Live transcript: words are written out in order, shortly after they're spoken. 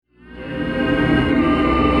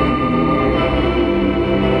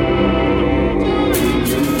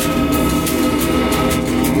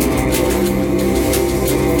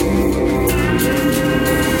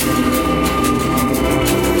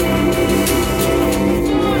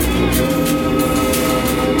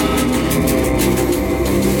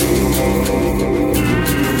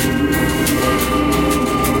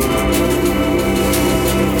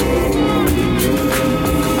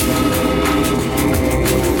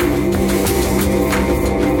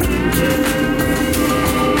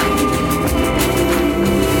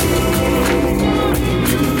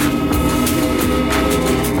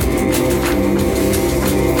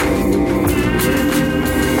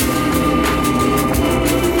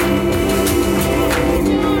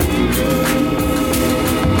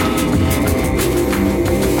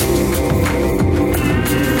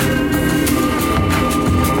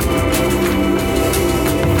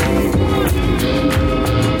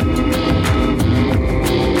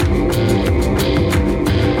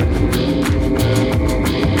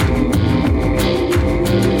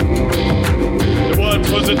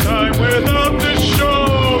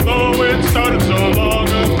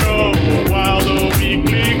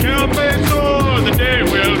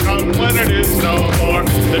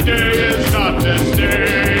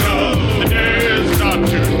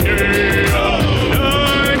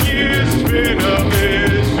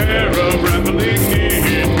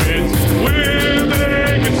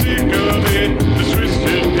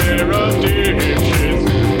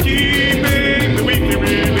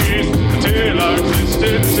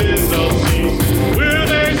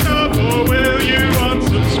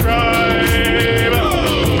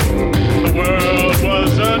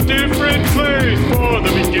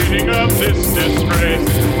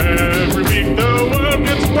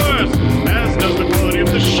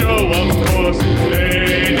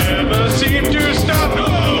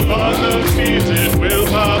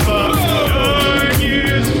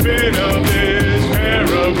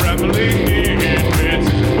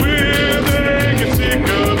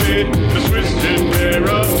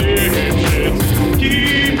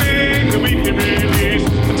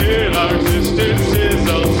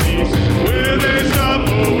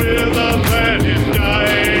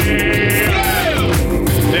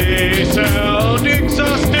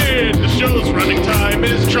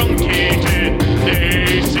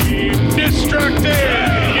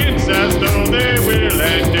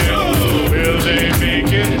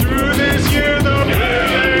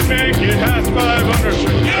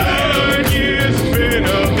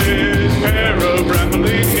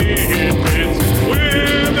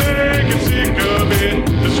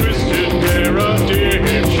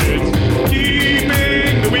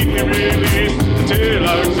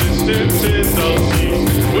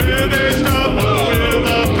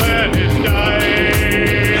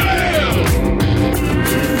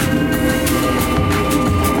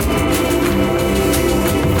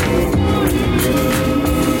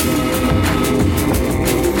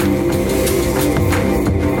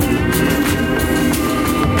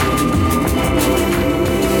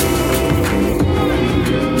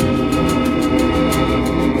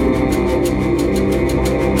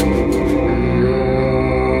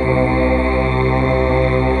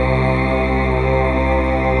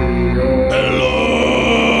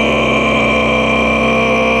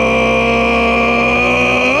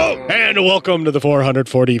Welcome to the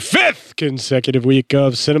 445th consecutive week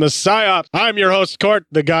of Cinema Psyop. I'm your host, Court,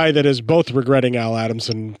 the guy that is both regretting Al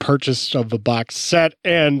Adamson purchase of the box set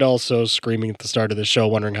and also screaming at the start of the show,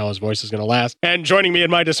 wondering how his voice is going to last. And joining me in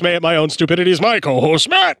my dismay at my own stupidity is my co-host,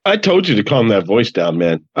 Matt. I told you to calm that voice down,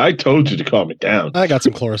 man. I told you to calm it down. I got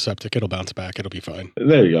some chloroseptic. It'll bounce back. It'll be fine.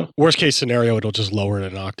 There you go. Worst case scenario, it'll just lower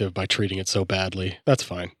it an octave by treating it so badly. That's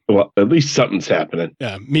fine. Well, at least something's happening.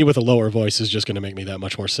 Yeah, me with a lower voice is just going to make me that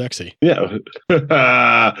much more sexy. Yeah.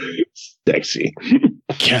 Sexy.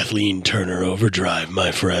 Kathleen Turner overdrive,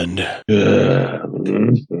 my friend. Yeah,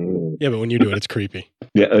 but when you do it, it's creepy.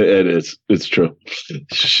 Yeah, it is. It's true.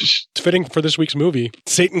 It's fitting for this week's movie,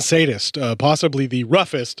 Satan's Sadist, possibly the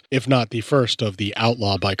roughest, if not the first, of the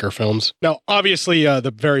outlaw biker films. Now, obviously,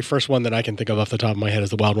 the very first one that I can think of off the top of my head is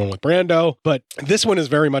the Wild One with Brando, but this one is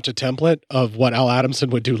very much a template of what Al Adamson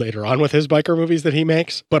would do later on with his biker movies that he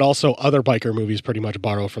makes, but also other biker movies pretty much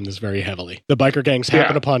borrow from this very heavily. The biker gangs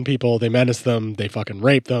happen upon people, they menace them, they fucking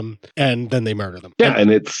rape them, and then they murder them. Yeah,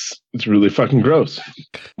 and it's really fucking gross.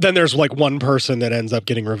 Then there's like one person that ends up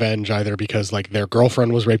getting revenge either because like their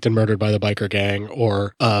girlfriend was raped and murdered by the biker gang,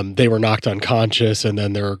 or they were knocked unconscious and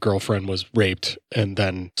then their girlfriend was raped and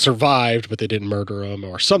then survived, but they didn't murder them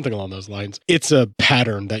or something along those lines. It's a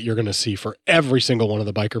pattern that you're going to see for every single one of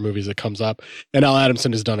the biker movies that comes up. And Al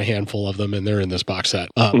Adamson has done a handful of them and they're in this box set.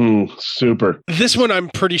 Super. This one I'm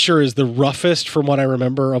pretty sure is the roughest from what I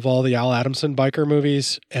remember of all the Al Adamson biker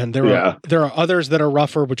movies. And there are others that are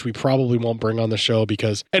rougher, which we probably won't bring on the show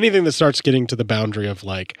because anything that starts getting to the boundary of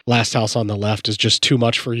like Last House on the Left is just too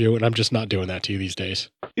much for you. And I'm just not doing that to you these days.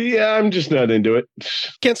 Yeah, I'm just not into it.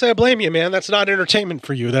 Can't say I blame you, man. That's not entertainment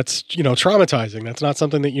for you. That's, traumatizing. That's not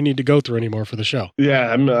something that you need to go through anymore for the show.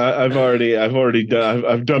 Yeah, I've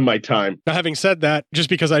done my time. Now, having said that, just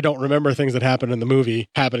because I don't remember things that happened in the movie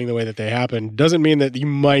happening the way that they happened doesn't mean that you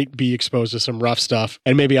might be exposed to some rough stuff.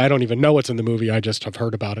 And maybe I don't even know what's in the movie. I just have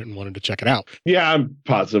heard about it and wanted to check it out. Yeah, I'm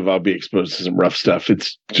positive I'll be exposed to some rough stuff.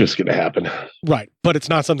 It's just going to happen. Right. But it's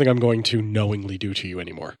not something I'm going to knowingly do to you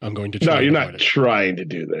anymore. I'm going to try. No, you're not trying to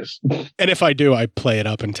do this. And if I do, I play it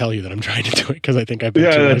up and tell you that I'm trying to do it because I think I've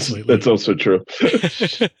been too nice lately. That's also true.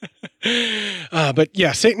 But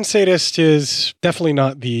yeah, Satan's Sadist is definitely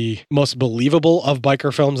not the most believable of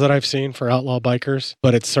biker films that I've seen for outlaw bikers,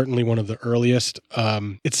 but it's certainly one of the earliest.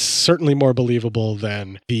 It's certainly more believable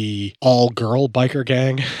than the all-girl biker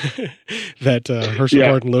gang that Herschel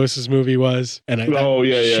Gordon Lewis's movie was. And She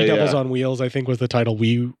Devils on Wheels, I think, was the title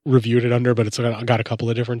we reviewed it under, but it's got a couple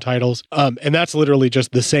of different titles. And that's literally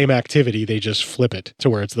just the same activity. They just flip it to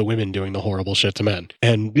where it's the women doing the horrible shit to men.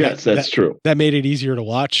 And yes, that's true. That made it easier to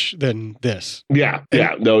watch than this.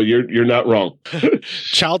 No, you're not wrong.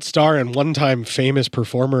 Child star and one-time famous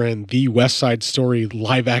performer in the West Side Story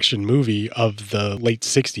live-action movie of the late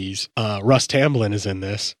 60s, Russ Tamblyn is in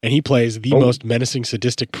this, and he plays the most menacing,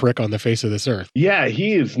 sadistic prick on the face of this earth. Yeah,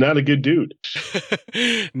 he is not a good dude.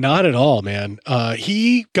 Not at all, man.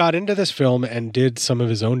 He got into this film and did some of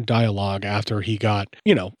his own dialogue after he got,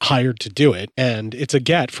 hired to do it, and it's a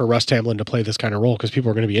get for Russ Tamblyn to play this kind of role because people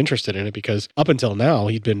are going to be interested in it because up until now,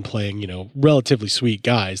 he'd been playing, relatively sweet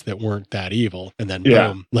guys that weren't that evil. And then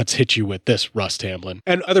boom, let's hit you with this Russ Tamblyn.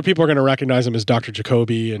 And other people are going to recognize him as Dr.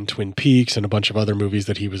 Jacoby and Twin Peaks and a bunch of other movies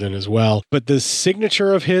that he was in as well. But the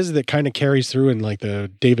signature of his that kind of carries through in like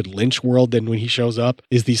the David Lynch world then when he shows up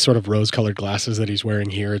is these sort of rose-colored glasses that he's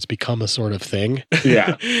wearing here. It's become a sort of thing.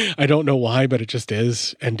 Yeah. I don't know why, but it just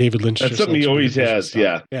is. And David Lynch That's something he always has.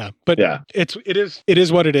 Yeah. Yeah. But it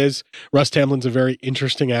is what it is. Russ Tamblyn's a very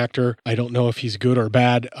interesting actor. I don't know if he's good or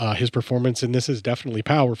bad. His performance in this is definitely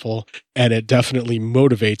powerful, and it definitely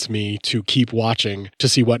motivates me to keep watching to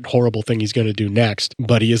see what horrible thing he's going to do next.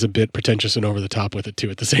 But he is a bit pretentious and over the top with it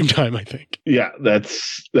too at the same time, I think. Yeah,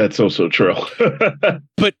 that's also true.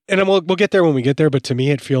 And we'll get there when we get there, but to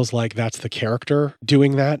me it feels like that's the character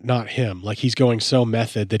doing that, not him. Like he's going so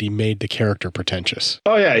method that he made the character pretentious.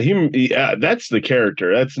 Oh yeah, that's the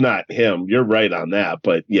character. That's not him. You're right on that.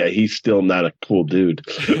 But yeah, he's still not a cool dude.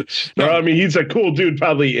 No, I mean he's a cool dude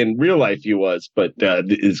probably in real life he was, but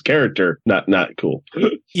his character not cool.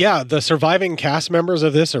 Yeah, the surviving cast members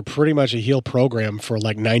of this are pretty much a heel program for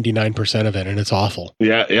like 99% of it, and it's awful.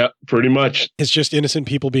 Yeah, pretty much. It's just innocent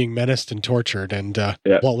people being menaced and tortured, and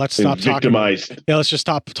well, let's stop victimized. talking. Yeah, let's just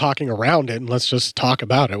stop talking around it and let's just talk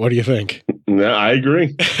about it. What do you think? No, I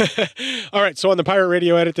agree. All right, so on the Pirate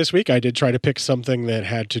Radio edit this week, I did try to pick something that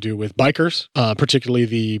had to do with bikers, particularly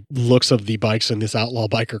the looks of the bikes in this outlaw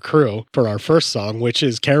biker crew for our first song, which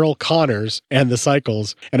is Carol Connors and the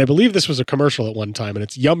Cycles. And I believe this was a commercial at one time, and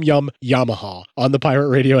it's Yum Yum Yamaha on the Pirate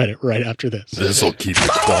Radio edit right after this. This'll keep it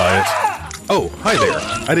quiet. Oh, hi there.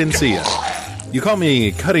 I didn't see you. You caught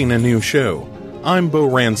me cutting a new show. I'm Bo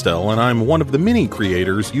Ransdell, and I'm one of the many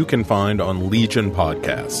creators you can find on Legion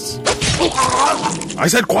Podcasts. I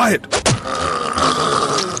said quiet!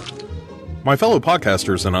 My fellow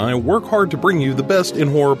podcasters and I work hard to bring you the best in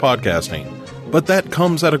horror podcasting, but that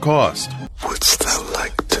comes at a cost. Wouldst thou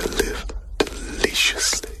like to live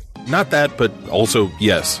deliciously? Not that, but also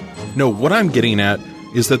yes. No, what I'm getting at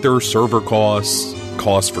is that there are server costs,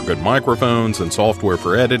 costs for good microphones and software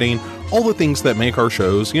for editing, all the things that make our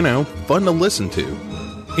shows, fun to listen to.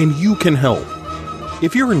 And you can help.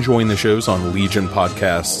 If you're enjoying the shows on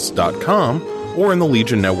legionpodcasts.com or in the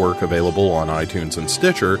Legion Network available on iTunes and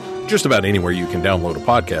Stitcher, just about anywhere you can download a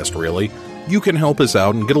podcast, really, you can help us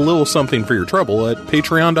out and get a little something for your trouble at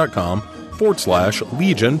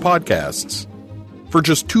patreon.com/Legion Podcasts. For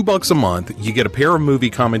just $2 a month, you get a pair of movie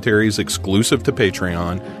commentaries exclusive to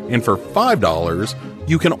Patreon, and for $5,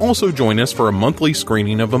 you can also join us for a monthly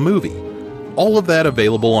screening of a movie. All of that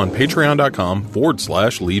available on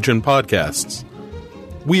patreon.com/Legion Podcasts.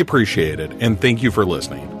 We appreciate it, and thank you for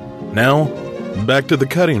listening. Now, back to the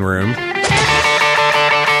cutting room.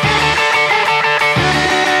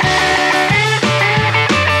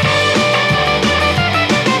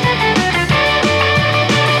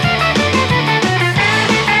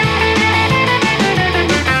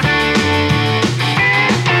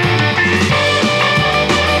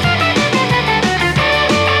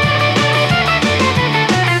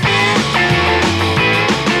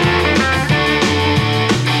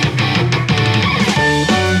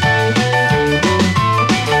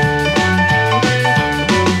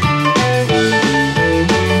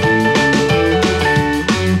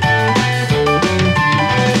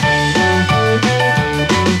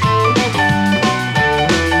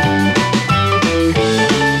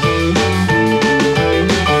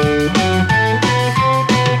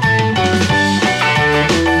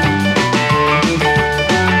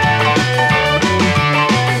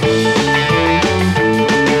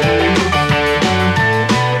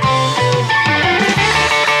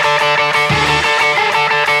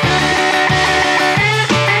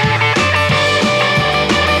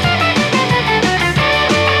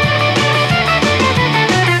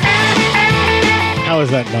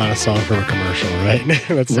 Not a song from a commercial, right?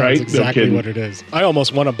 That sounds exactly what it is. I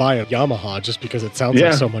almost want to buy a Yamaha just because it sounds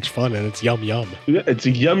like so much fun, and it's yum yum. Yeah, it's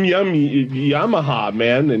a yum Yamaha,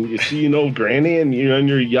 man, and you see an old granny, and you're on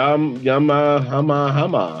your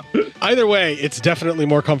hama. Either way, it's definitely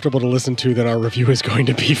more comfortable to listen to than our review is going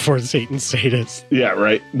to be for Satan's Sadists. Yeah,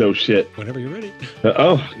 right. No shit. Whenever you're ready.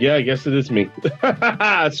 I guess it is me.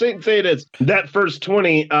 Satan's Sadists. That first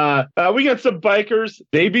 20. We got some bikers.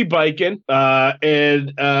 They be biking,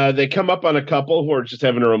 and they come up on a couple who are just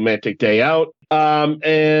having a romantic day out.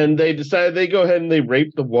 And they decide they go ahead and they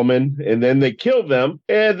rape the woman, and then they kill them,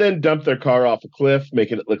 and then dump their car off a cliff,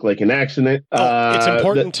 making it look like an accident. It's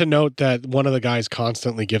important to note that one of the guys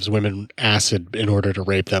constantly gives women acid in order to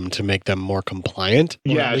rape them to make them more compliant,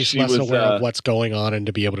 or at least less aware of what's going on and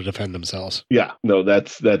to be able to defend themselves. Yeah, no,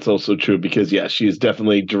 that's also true because she's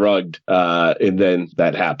definitely drugged, and then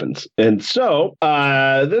that happens. And so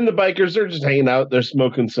then the bikers are just hanging out, they're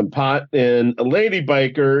smoking some pot, and a lady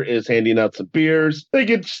biker is handing out some beers. They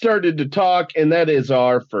get started to talk, and that is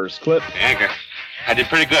our first clip. Anchor, I did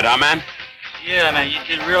pretty good, huh, man? Yeah, man, you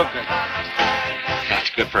did real good.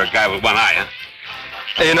 That's good for a guy with one eye, huh?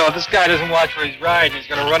 Hey, if this guy doesn't watch where he's riding, he's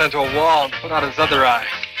gonna run into a wall and put out his other eye.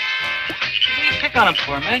 What do you pick on him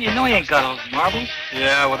for, man? You know he ain't got those marbles.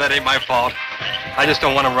 Yeah, well, that ain't my fault. I just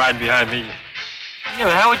don't want him riding behind me. Yeah,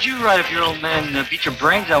 but how would you ride if your old man beat your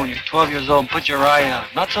brains out when you're 12 years old and put your eye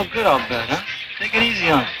out? Not so good, I'll bet, huh? Take it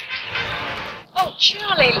easy on him. Oh,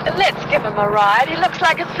 Charlie, let's give him a ride. He looks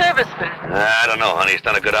like a serviceman. I don't know, honey. It's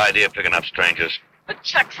not a good idea picking up strangers. But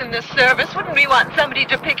Chuck's in the service. Wouldn't we want somebody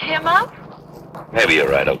to pick him up? Maybe you're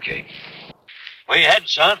right, okay. Where you heading,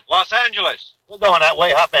 son? Los Angeles. We're going that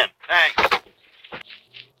way. Hop in. Thanks.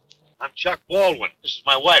 I'm Chuck Baldwin. This is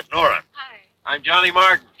my wife, Nora. Hi. I'm Johnny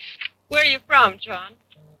Martin. Where are you from, John?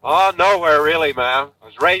 Oh, nowhere really, ma'am. I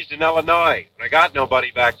was raised in Illinois, but I got nobody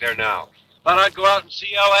back there now. Thought I'd go out and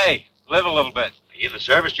see L.A., live a little bit. Are you in the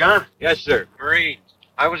service, John? Yes, sir. Marines.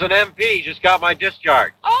 I was an MP, just got my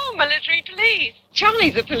discharge. Oh, military police.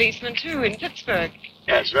 Charlie's a policeman, too, in Pittsburgh.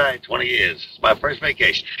 That's right, 20 years. It's my first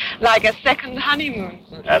vacation. Like a second honeymoon.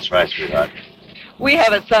 That's right, sweetheart. We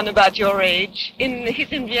have a son about your age.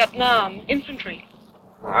 He's in Vietnam, infantry.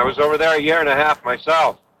 I was over there a year and a half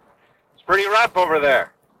myself. It's pretty rough over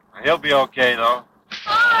there. He'll be okay, though.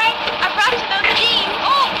 Hi, I brought you those jeans.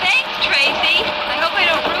 Oh, thanks, Tracy. I hope I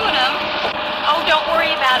don't ruin them. Oh, don't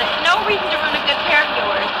worry about it. No reason to ruin a good pair of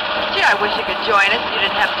yours. Gee, I wish you could join us. You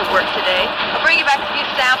didn't have to work today. I'll bring you back a few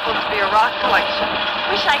samples for your rock collection.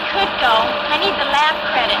 Wish I could go. I need the lab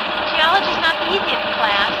credit. Geology's not the easiest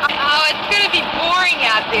class. Oh, it's going to be boring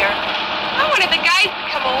out there. I wanted the guys to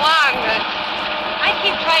come along, but I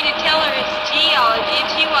keep trying to tell her it's geology, and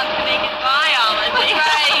she wants to make it biology.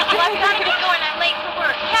 Right. Well, I've got to get going. I'm late for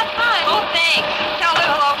work. Have fun. oh, thanks. Tell her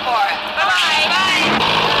hello for us. Bye-bye. Bye.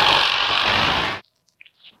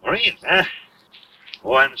 Marines, huh?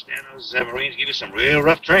 Oh, I understand those Marines give you some real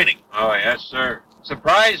rough training. Oh, yes, sir.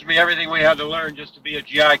 Surprised me everything we had to learn just to be a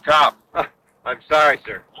GI cop. I'm sorry,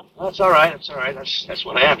 sir. That's all right. That's all right. That's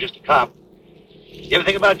what I am, just a cop. You ever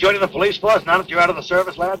think about joining the police force now that you're out of the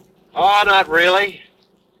service, lad? Oh, not really.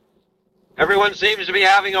 Everyone seems to be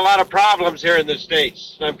having a lot of problems here in the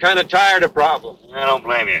States. I'm kind of tired of problems. I don't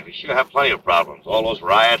blame you. We sure have plenty of problems. All those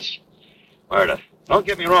riots. Murder. Don't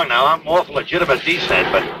get me wrong now. I'm all for legitimate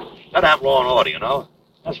descent, but gotta have law and order, you know?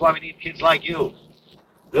 That's why we need kids like you.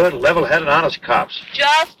 Good, level-headed, honest cops.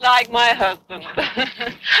 Just like my husband.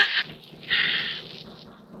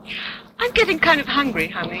 I'm getting kind of hungry,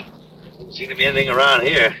 honey. Doesn't seem to be anything around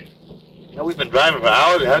here. You know, we've been driving for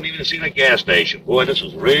hours. We haven't even seen a gas station. Boy, this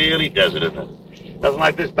was really desert, isn't it? Nothing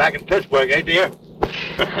like this back in Pittsburgh, eh, dear?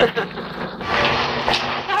 Sorry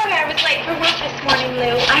I was late for work this morning,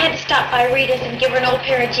 Lou. I had to stop by Rita's and give her an old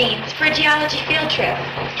pair of jeans for a geology field trip.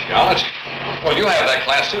 Geology? Well, you have that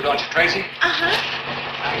class too, don't you, Tracy? Uh-huh.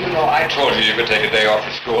 Now, you know, I told you could take a day off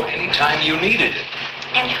of school anytime you needed it.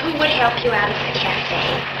 And who would help you out of the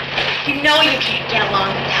cafe? You know you can't get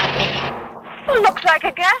along without me. Well, looks like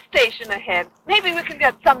a gas station ahead. Maybe we can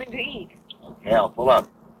get something to eat. Okay, I'll pull up.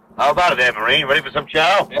 How about it there, Marine? Ready for some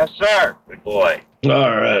chow? Yes, sir. Good boy.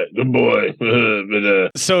 All right, good boy.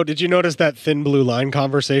 So, did you notice that thin blue line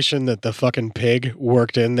conversation that the fucking pig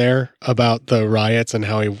worked in there about the riots and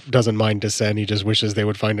how he doesn't mind dissent? He just wishes they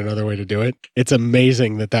would find another way to do it. It's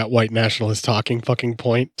amazing that that white nationalist talking fucking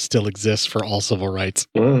point still exists for all civil rights.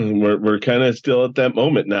 Well, we're kind of still at that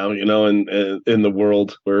moment now, you know, in the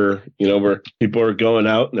world where, you know, where people are going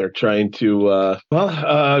out and they're trying to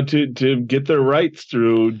to get their rights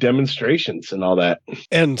through demonstrations and all that.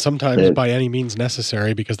 And sometimes by any means necessary,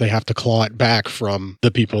 because they have to claw it back from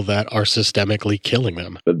the people that are systemically killing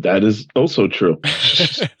them. But that is also true.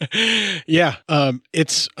 Yeah.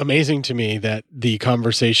 It's amazing to me that the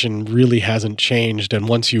conversation really hasn't changed. And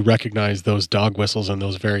once you recognize those dog whistles and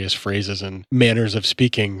those various phrases and manners of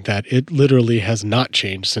speaking, that it literally has not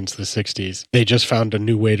changed since the 60s. They just found a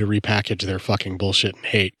new way to repackage their fucking bullshit and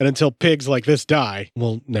hate. And until pigs like this die,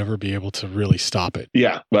 we'll never be able to really stop it.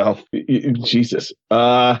 Yeah. Well, Jesus.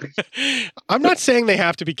 I'm not saying they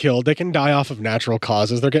have to be killed. They can die off of natural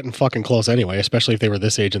causes. They're getting fucking close anyway, especially if they were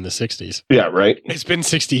this age in the 60s. Yeah, right. It's been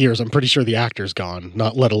 60 years. I'm pretty sure the actor's gone,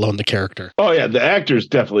 not let alone the character. Oh, yeah, the actor's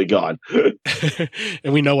definitely gone.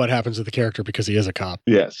 And we know what happens to the character because he is a cop.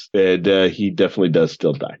 Yes, and he definitely does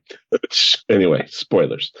still die. Anyway,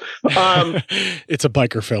 spoilers. It's a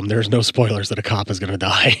biker film. There's no spoilers that a cop is going to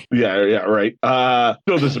die. Yeah, right.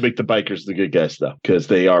 Still doesn't make the bikers the good guys, though, because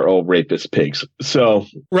they are all rapist pigs. So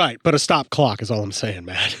right, but a stop clock is all I'm saying,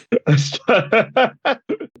 Matt.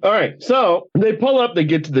 All right, so they pull up, they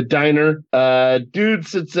get to the diner.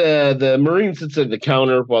 The Marine sits at the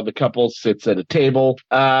counter while the couple sits at a table.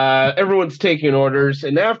 Everyone's taking orders,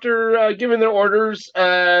 and after giving their orders,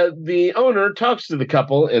 the owner talks to the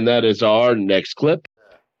couple, and that is our next clip.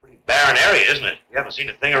 Barren area, isn't it? You haven't seen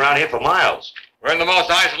a thing around here for miles. We're in the most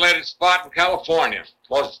isolated spot in California.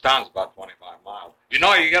 Closest town's about 25 miles. You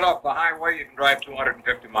know, you get off the highway, you can drive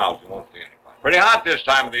 250 miles. You won't see anybody. Pretty hot this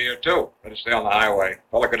time of the year, too. Better stay on the highway.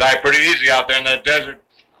 Fella could die pretty easy out there in that desert.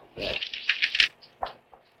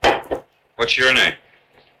 What's your name?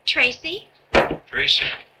 Tracy? Tracy.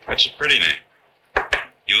 That's a pretty name.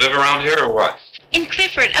 You live around here or what? In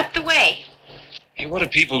Clifford, up the way. Hey, what do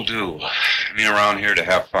people do? I mean, around here to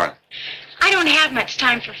have fun. I don't have much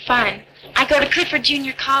time for fun. I go to Clifford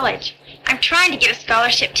Junior College. I'm trying to get a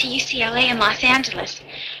scholarship to UCLA in Los Angeles.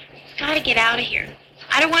 Gotta get out of here.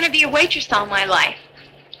 I don't want to be a waitress all my life.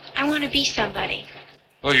 I want to be somebody.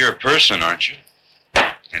 Well, you're a person, aren't you?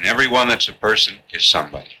 And everyone that's a person is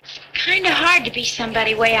somebody. Kind of hard to be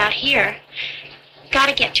somebody way out here.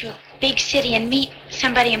 Gotta get to a big city and meet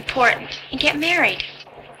somebody important and get married.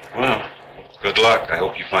 Well, good luck. I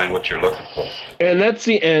hope you find what you're looking for. And that's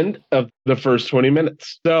the end of the first 20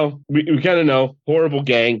 minutes. So we kind of know, horrible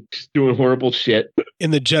gang, just doing horrible shit. In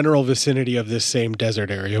the general vicinity of this same desert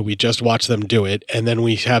area, we just watch them do it. And then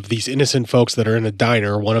we have these innocent folks that are in a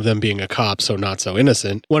diner, one of them being a cop, so not so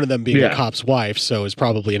innocent. One of them being a cop's wife, so is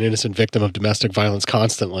probably an innocent victim of domestic violence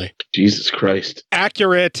constantly. Jesus Christ.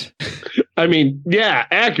 Accurate. I mean, yeah,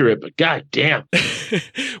 accurate, but goddamn.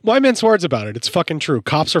 Why mince words about it? It's fucking true.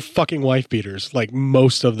 Cops are fucking wife beaters, like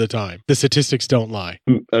most of the time. The statistics don't lie.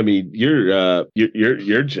 I mean,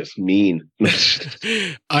 you're just mean.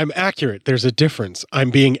 I'm accurate. There's a difference. I'm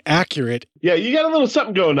being accurate. Yeah, you got a little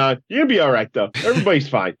something going on. You're gonna be all right though. Everybody's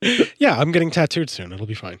fine. Yeah, I'm getting tattooed soon. It'll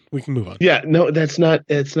be fine. We can move on. Yeah, no, that's not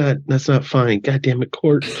fine. God damn it,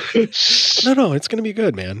 Court. No, it's gonna be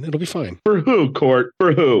good, man. It'll be fine. For who, Court?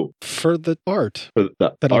 For who? For the art. For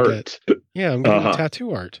the that art. I'll get. Yeah, I'm getting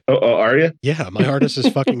tattoo art. Oh, are you? Yeah, my artist is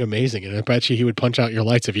fucking amazing, and I bet you he would punch out your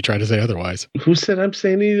lights if you tried to say otherwise. Who said I'm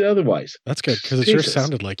saying any otherwise? That's good, because it sure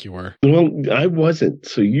sounded like you were. Well, I wasn't,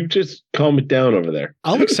 so you just calm it down over there.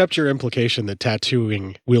 I'll accept your implication that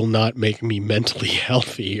tattooing will not make me mentally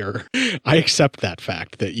healthy, or I accept that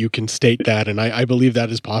fact that you can state that, and I believe that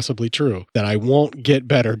is possibly true, that I won't get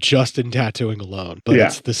better just in tattooing alone, but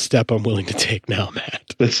it's the step I'm willing to take now,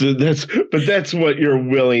 Matt. That's what you're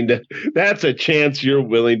willing to, that's a chance you're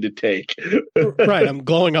willing to take. Right, I'm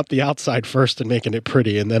glowing up the outside first and making it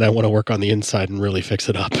pretty, and then I want to work on the inside and really fix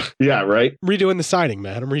it up. Yeah, right? Redoing the siding,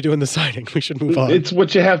 Matt. I'm redoing the siding. We should move on. It's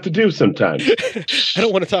what you have to do sometimes. I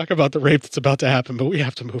don't want to talk about the rape that's about to happen, but we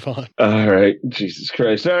have to move on. All right. Jesus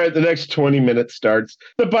Christ. All right. The next 20 minutes starts.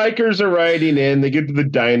 The bikers are riding in. They get to the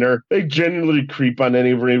diner. They generally creep on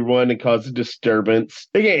everyone and cause a disturbance.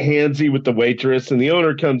 They get handsy with the waitress, and the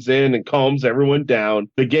owner comes in and calms everyone down.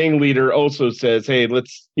 The gang leader also says, hey,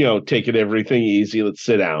 let's, take everything easy. Let's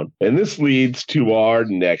sit down. And this leads to our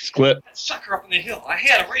next clip. That sucker up on the hill. I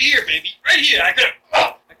had him right here, baby. Right here. I could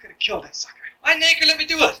have killed that sucker. My nigger, let me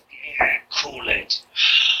do it. Yeah, cool it.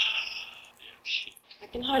 I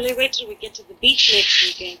can hardly wait till we get to the beach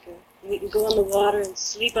next week, Anchor. We can go on the water and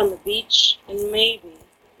sleep on the beach, and maybe,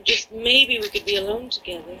 just maybe, we could be alone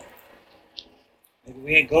together. Maybe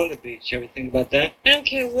we ain't going to the beach. You ever think about that? I don't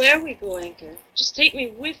care where we go, Anchor. Just take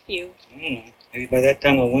me with you. Maybe by that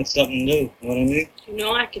time I'll want something new. You know what I mean? You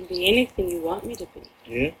know I can be anything you want me to be.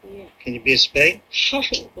 Yeah? Yeah. Can you be a spade? Oh,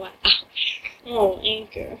 wow. Oh,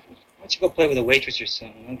 Anchor. Why don't you go play with a waitress or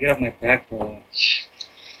something? I'll get off my back for a while.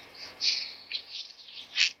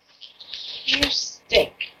 You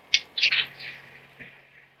stink.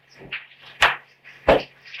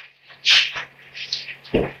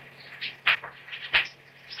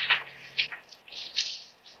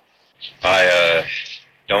 I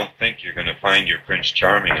don't think you're going to find your Prince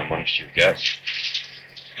Charming amongst your guests.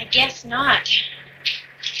 I guess not.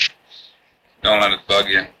 Don't let it bug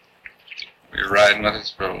you. You're riding with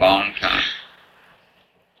us for a long time.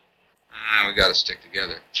 We gotta stick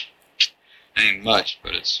together. Ain't much,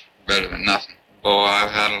 but it's better than nothing. Boy,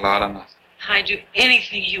 I've had a lot of nothing. I do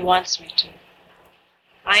anything he wants me to.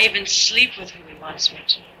 I even sleep with who he wants me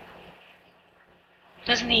to.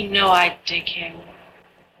 Doesn't he know I dig him?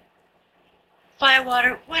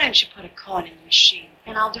 Firewater, why don't you put a coin in the machine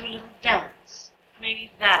and I'll do a little dance?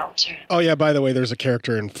 Maybe that'll turn. Oh, yeah, by the way, there's a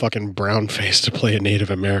character in fucking brownface to play a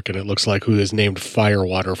Native American, it looks like, who is named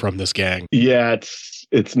Firewater from this gang. Yeah,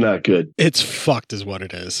 it's not good. It's fucked is what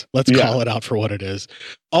it is. Let's call it out for what it is.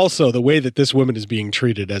 Also, the way that this woman is being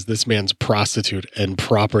treated as this man's prostitute and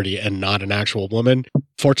property and not an actual woman.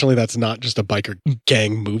 Fortunately, that's not just a biker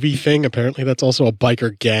gang movie thing. Apparently, that's also a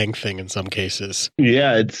biker gang thing in some cases.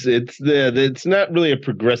 Yeah, it's not really a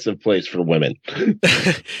progressive place for women.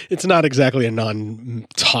 It's not exactly a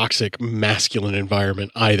non-toxic masculine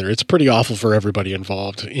environment either. It's pretty awful for everybody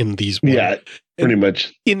involved in these. Yeah. Pretty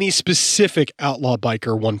much. In these specific outlaw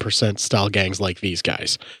biker 1% style gangs like these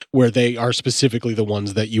guys, where they are specifically the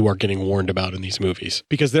ones that you are getting warned about in these movies.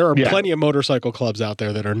 Because there are plenty of motorcycle clubs out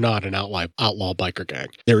there that are not an outlaw biker gang.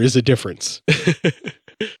 There is a difference.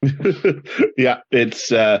 Yeah, it's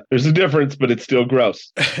there's a difference, but it's still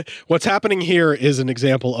gross. What's happening here is an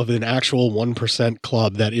example of an actual 1%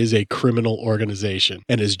 club that is a criminal organization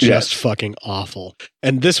and is just fucking awful.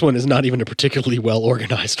 And this one is not even a particularly well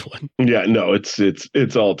organized one. Yeah, no,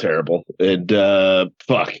 it's all terrible. And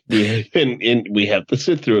fuck, we have to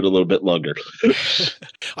sit through it a little bit longer.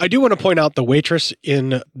 I do want to point out the waitress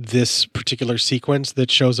in this particular sequence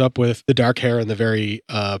that shows up with the dark hair and the very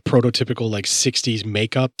prototypical like 60s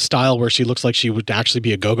makeup style where she looks like she would actually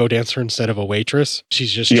be a go-go dancer instead of a waitress.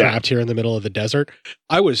 She's just trapped here in the middle of the desert.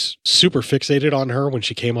 I was super fixated on her when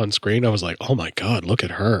she came on screen. I was like, oh my God, look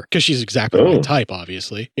at her. Because she's exactly my type,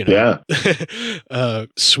 obviously. You know? Yeah.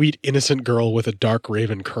 Sweet, innocent girl with a dark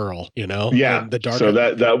raven curl, you know? Yeah. And the dark, so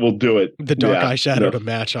that will do it. The dark eyeshadow to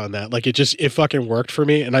match on that. Like it fucking worked for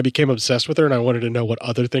me. And I became obsessed with her and I wanted to know what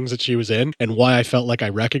other things that she was in and why I felt like I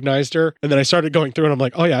recognized her. And then I started going through and I'm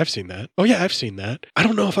like, oh yeah, I've seen that. Oh yeah, I've seen that. I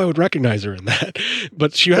don't know if I would recognize her in that,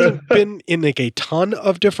 but she hasn't been in like a ton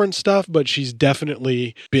of different stuff, but she's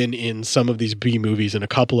definitely been in some of these B movies and a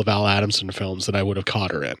couple of Al Adamson films that I would have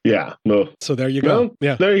caught her in. Yeah. Well, so there you go. Well,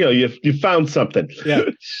 yeah. There you go. You found something. Yeah.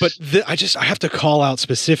 But I have to call out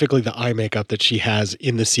specifically the eye makeup that she has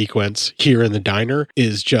in the sequence here in the diner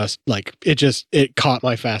is just like, it caught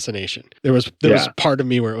my fascination. There was part of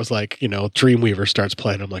me where it was like, Dreamweaver starts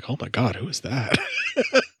playing. I'm like, oh my God, who is that?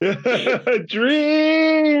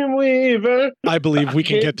 Dreamweaver. I believe we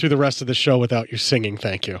can get through the rest of the show without you singing.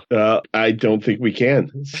 Thank you. I don't think we can.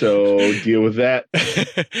 So deal with that.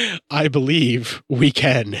 I believe we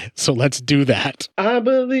can. So let's do that. I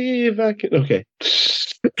believe I can. Okay.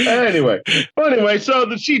 Anyway,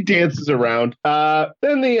 so she dances around.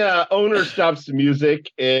 Then the owner stops the music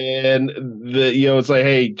and it's like,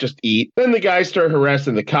 hey, just eat. Then the guys start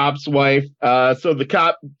harassing the cop's wife. So the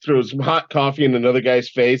cop throws hot coffee in another guy's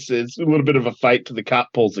face. It's a little bit of a fight till the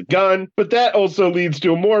cop pulls a gun, but that also leads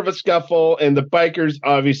to more of a scuffle, and the bikers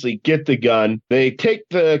obviously get the gun. They take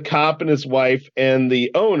the cop and his wife and the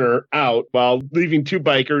owner out while leaving two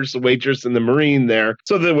bikers, the waitress and the Marine there,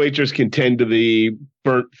 so the waitress can tend to the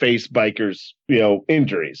burnt face bikers,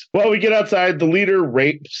 injuries. Well, we get outside, the leader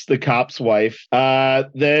rapes the cop's wife.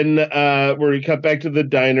 Then we cut back to the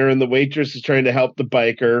diner and the waitress is trying to help the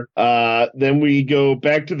biker. Then we go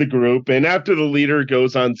back to the group, and after the leader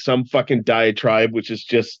goes on some fucking diatribe, which is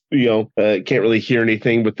just, can't really hear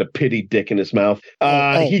anything with the pity dick in his mouth.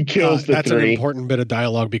 He kills the that's three. An important bit of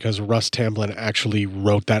dialogue because Russ Tamblyn actually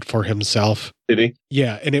wrote that for himself. Did he?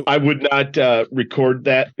 Yeah, and I would not record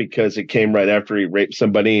that because it came right after he raped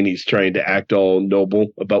somebody and he's trying to act all noble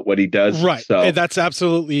about what he does. Right. So That's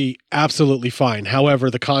absolutely fine. However,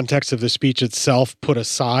 the context of the speech itself put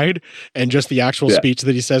aside and just the actual speech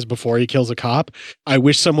that he says before he kills a cop, I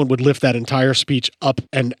wish someone would lift that entire speech up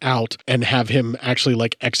and out and have him actually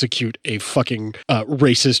like execute a fucking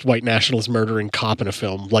racist white nationalist murdering cop in a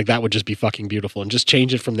film. Like that would just be fucking beautiful, and just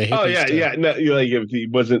change it from the hippies No, like if he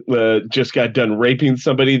wasn't just got done raping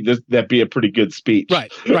somebody, that'd be a pretty good speech.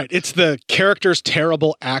 Right. It's the character's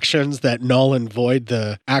terrible actions that null and void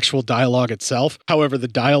the actual dialogue itself. However, the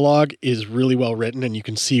dialogue is really well written, and you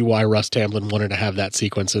can see why Russ Tamblyn wanted to have that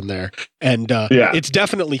sequence in there. And it's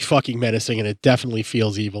definitely fucking menacing, and it definitely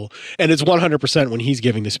feels evil. And it's 100% when he's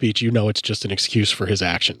giving the speech, it's just an excuse for his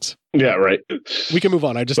actions. Yeah, right. We can move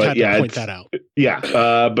on. I just had to point that out. Yeah,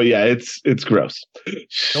 but it's gross.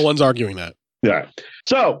 No one's arguing that. Yeah.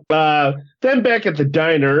 So then back at the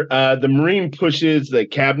diner, the Marine pushes the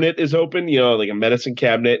cabinet is open, like a medicine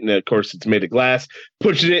cabinet. And of course, it's made of glass,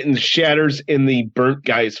 pushes it and shatters in the burnt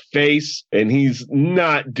guy's face. And he's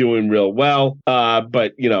not doing real well.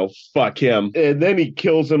 But, fuck him. And then he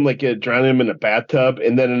kills him, drowning him in a bathtub.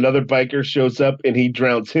 And then another biker shows up and he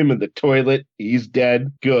drowns him in the toilet. He's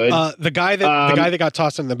dead. Good. The guy that got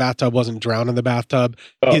tossed in the bathtub wasn't drowned in the bathtub.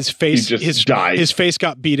 His face died. His face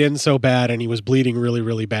got beat in so bad and he was bleeding really,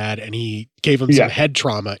 really bad, and he gave him some head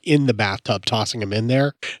trauma in the bathtub, tossing him in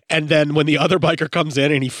there. And then when the other biker comes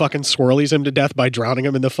in and he fucking swirlies him to death by drowning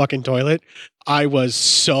him in the fucking toilet, I was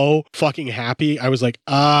so fucking happy. I was like,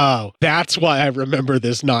 oh, that's why I remember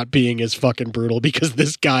this not being as fucking brutal, because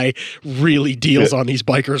this guy really deals on these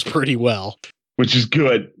bikers pretty well. Which is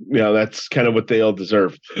good. That's kind of what they all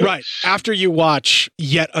deserve. Right. After you watch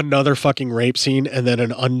yet another fucking rape scene and then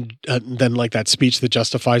then like that speech that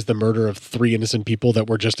justifies the murder of 3 innocent people that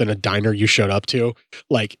were just in a diner you showed up to,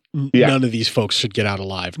 none of these folks should get out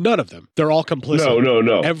alive. None of them. They're all complicit.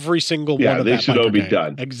 No. Every single one of them. Yeah, they should all be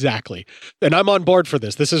done. Exactly. And I'm on board for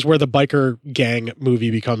this. This is where the biker gang movie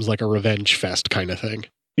becomes like a revenge fest kind of thing.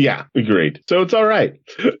 Yeah, agreed. So it's all right.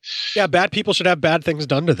 Yeah, bad people should have bad things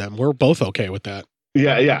done to them. We're both okay with that.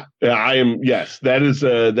 Yeah. I am. Yes, that is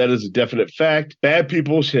a definite fact. Bad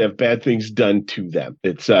people should have bad things done to them.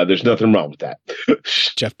 It's there's nothing wrong with that.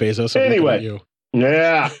 Jeff Bezos. Anyway, you.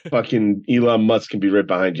 Yeah, fucking Elon Musk can be right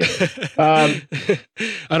behind you. I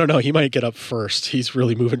don't know. He might get up first. He's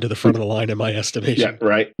really moving to the front of the line in my estimation. Yeah,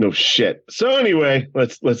 right. No shit. So anyway,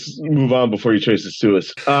 let's move on before he tries to sue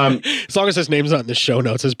us. As long as his name's not in the show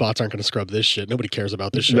notes, his bots aren't going to scrub this shit. Nobody cares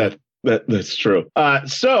about this shit. That's true.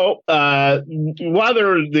 So while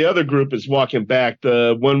the other group is walking back,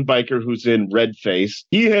 the one biker who's in red face,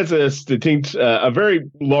 he has a very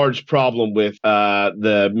large problem with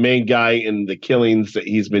the main guy in the killings that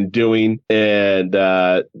he's been doing, and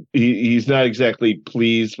he's not exactly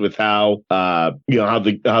pleased with how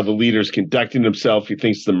the leader's conducting himself. He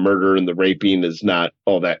thinks the murder and the raping is not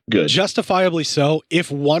all that good. Justifiably so. If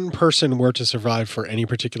one person were to survive for any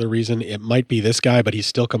particular reason, it might be this guy, but he's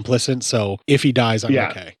still complicit. So if he dies, I'm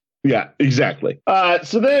okay. Yeah, exactly.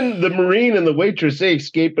 So then the Marine and the waitress, they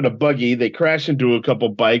escape in a buggy. They crash into a couple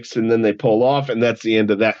bikes and then they pull off. And that's the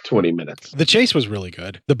end of that 20 minutes. The chase was really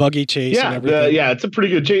good. The buggy chase and everything. It's a pretty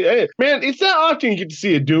good chase. Hey, man, it's not often you get to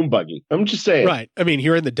see a Doom buggy. I'm just saying. Right. I mean,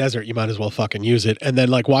 you're in the desert. You might as well fucking use it. And then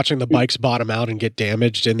like watching the bikes bottom out and get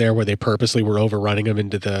damaged in there where they purposely were overrunning them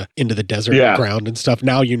into the desert ground and stuff.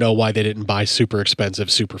 Now you know why they didn't buy super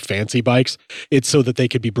expensive, super fancy bikes. It's so that they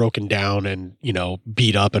could be broken down and,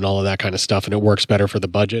 beat up and all of that kind of stuff. And it works better for the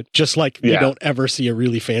budget. Just like you don't ever see a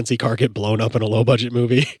really fancy car get blown up in a low budget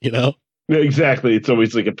movie, Exactly. It's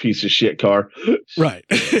always like a piece of shit car. Right.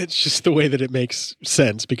 It's just the way that it makes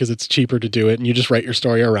sense because it's cheaper to do it and you just write your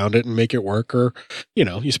story around it and make it work, or,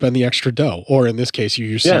 you spend the extra dough. Or in this case, you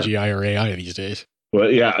use CGI or AI these days. Well,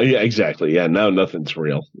 yeah, exactly. Yeah, now nothing's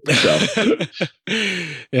real. So.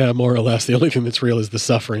 Yeah, more or less. The only thing that's real is the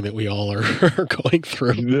suffering that we all are going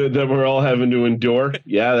through. That we're all having to endure.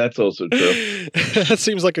 Yeah, that's also true. That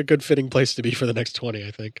seems like a good fitting place to be for the next 20,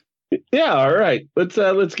 I think. Yeah, all right. Let's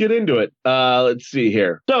get into it. Let's see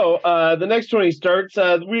here. So the next 20 starts.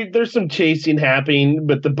 There's some chasing happening,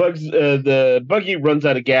 but the buggy runs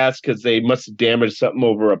out of gas because they must have damaged something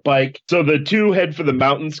over a bike. So the two head for the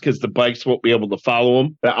mountains because the bikes won't be able to follow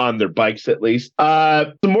them on their bikes at least.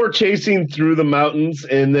 Some more chasing through the mountains,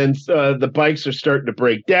 and then the bikes are starting to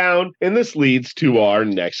break down, and this leads to our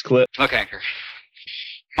next clip. Look, Anchor,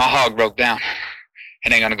 my hog broke down.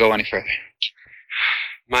 It ain't gonna go any further.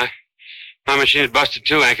 My machine is busted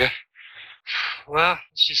too, Anchor. Well,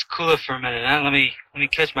 let's just cool it for a minute, huh? Let me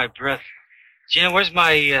catch my breath. Gina, where's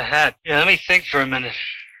my hat? Yeah, let me think for a minute.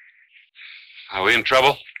 Are we in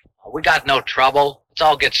trouble? We got no trouble. Let's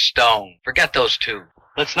all get stoned. Forget those two.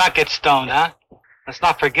 Let's not get stoned, huh? Let's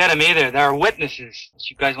not forget them either. There are witnesses. Unless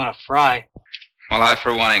you guys want to fry. Well, I,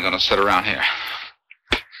 for one, ain't gonna sit around here.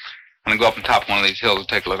 I'm gonna go up on top of one of these hills and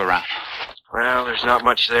take a look around. Well, there's not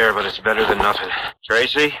much there, but it's better than nothing.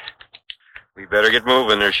 Tracy, we better get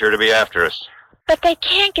moving. They're sure to be after us. But they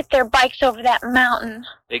can't get their bikes over that mountain.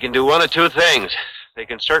 They can do one of two things. They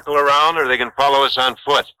can circle around or they can follow us on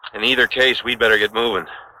foot. In either case, we'd better get moving.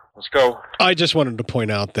 Let's go. I just wanted to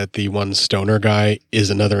point out that the one stoner guy is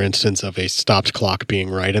another instance of a stopped clock being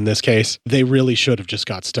right in this case. They really should have just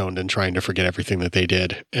got stoned and trying to forget everything that they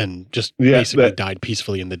did and just basically died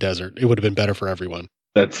peacefully in the desert. It would have been better for everyone.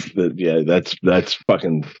 That's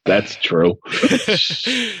true.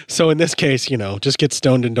 So in this case, just get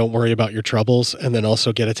stoned and don't worry about your troubles, and then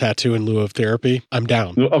also get a tattoo in lieu of therapy. I'm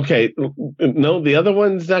down. Okay. No, the other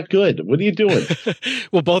one's not good. What are you doing?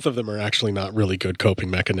 Well, both of them are actually not really good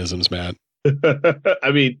coping mechanisms, Matt. I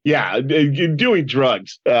mean, yeah, doing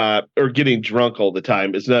drugs or getting drunk all the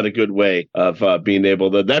time is not a good way of being able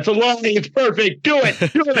to. That's a lie. It's perfect. Do it.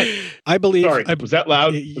 Do it. I believe. Sorry, was that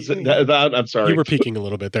loud? Was that loud? I'm sorry. You were peaking a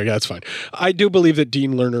little bit there. Yeah, that's fine. I do believe that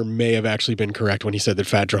Dean Lerner may have actually been correct when he said that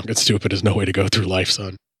fat, drunk, and stupid is no way to go through life,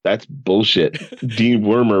 son. That's bullshit. Dean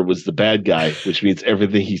Wormer was the bad guy, which means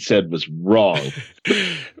everything he said was wrong.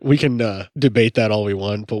 We can debate that all we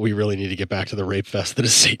want, but we really need to get back to the rape fest that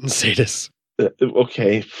is Satan's Sadists.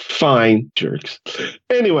 Okay, fine, jerks.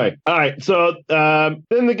 Anyway, all right. So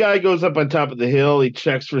then the guy goes up on top of the hill. He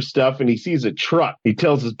checks for stuff, and he sees a truck. He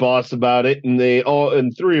tells his boss about it, and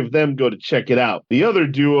three of them go to check it out. The other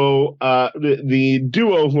duo, the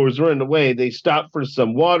duo who was running away, they stop for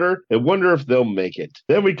some water and wonder if they'll make it.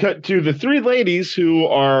 Then we cut to the three ladies who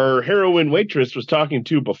our heroine waitress was talking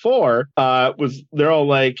to before. They're all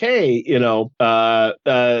like, hey, they're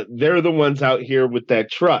the ones out here with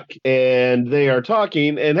that truck, and they are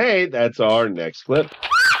talking, and hey, that's our next clip. Oh,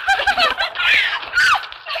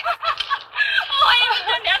 I haven't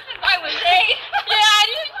done that since I was 8. Yeah,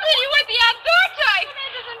 you said you went the outdoor type.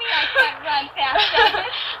 That doesn't mean I can't run fast, does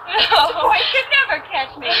it? No, I could never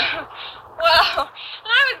catch me. Well,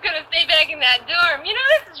 I was going to stay back in that dorm.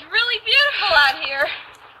 This is really beautiful out here.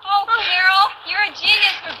 Oh, Carol, you're a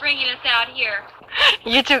genius for bringing us out here.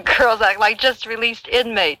 You two girls act like just released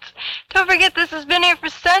inmates. Don't forget this has been here for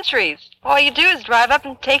centuries. All you do is drive up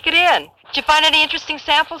and take it in. Did you find any interesting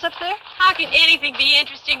samples up there? How can anything be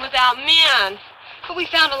interesting without men? But we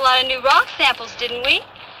found a lot of new rock samples, didn't we?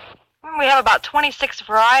 We have about 26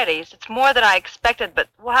 varieties. It's more than I expected, but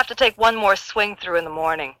we'll have to take one more swing through in the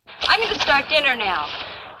morning. I'm going to start dinner now.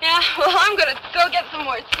 Yeah, well, I'm going to go get some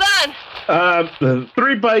more sun. The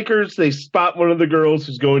three bikers, they spot one of the girls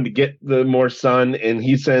who's going to get the more sun, and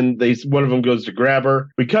one of them goes to grab her.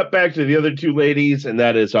 We cut back to the other two ladies, and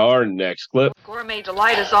that is our next clip. Gourmet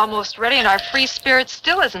Delight is almost ready, and our free spirit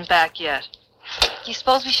still isn't back yet. Do you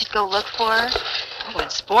suppose we should go look for her? Oh,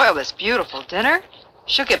 and spoil this beautiful dinner?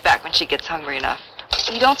 She'll get back when she gets hungry enough.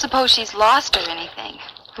 You don't suppose she's lost or anything?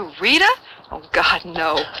 Who, Rita? Oh, God,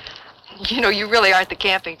 no. You know, you really aren't the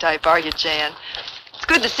camping type, are you, Jan? It's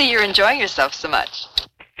good to see you're enjoying yourself so much.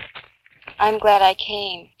 I'm glad I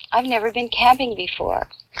came. I've never been camping before.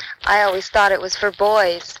 I always thought it was for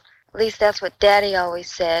boys. At least that's what Daddy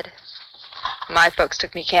always said. My folks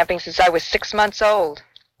took me camping since I was 6 months old.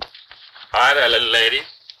 Hi there, little lady.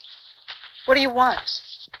 What do you want?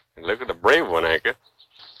 Look at the brave one, Anchor.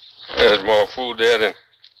 There's more food there than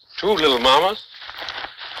 2 little mamas.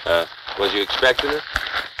 Was you expecting it?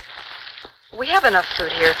 We have enough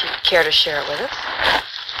food here if you'd care to share it with us.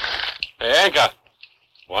 Hey, Anchor.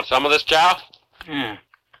 Want some of this chow? Yeah.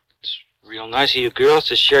 It's real nice of you girls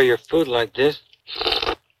to share your food like this.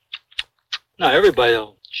 Not everybody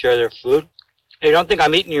will share their food. Hey, you don't think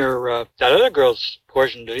I'm eating your, that other girl's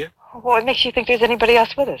portion, do you? What makes you think there's anybody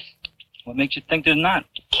else with us? What makes you think there's not?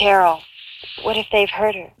 Carol, what if they've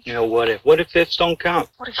hurt her? You know, what if? What if ifs don't count?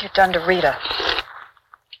 What have you done to Rita?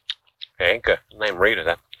 Hey, Anchor. Name Rita.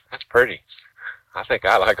 That's pretty. I think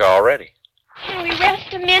I like her already. Can we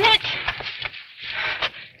rest a minute?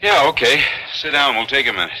 Yeah, okay. Sit down. We'll take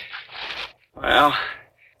a minute. Well,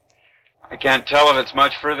 I can't tell if it's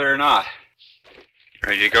much further or not.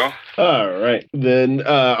 Ready to go? All right. Then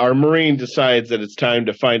our Marine decides that it's time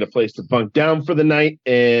to find a place to bunk down for the night,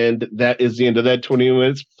 and that is the end of that 20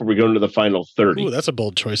 minutes before we go into the final 30. Ooh, that's a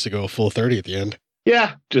bold choice to go a full 30 at the end.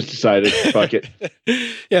 Yeah, just decided. Fuck it.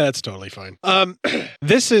 Yeah, that's totally fine.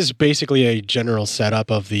 This is basically a general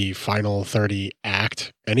setup of the final 30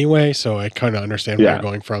 act anyway, so I kind of understand where you're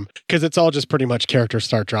going from, because it's all just pretty much characters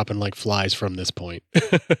start dropping like flies from this point.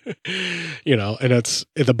 You know, and it's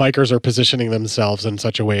the bikers are positioning themselves in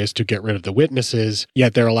such a way as to get rid of the witnesses,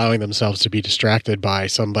 yet they're allowing themselves to be distracted by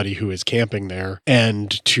somebody who is camping there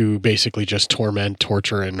and to basically just torment,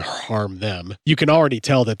 torture, and harm them. You can already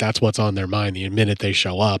tell that that's what's on their mind the minute they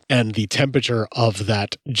show up, and the temperature of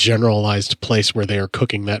that generalized place where they are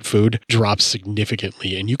cooking that food drops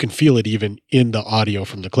significantly, and you can feel it even in the audio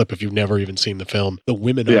from the clip if you've never even seen the film. The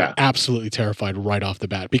women are absolutely terrified right off the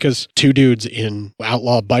bat because 2 dudes in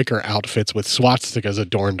outlaw biker outfits with swastikas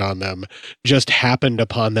adorned on them just happened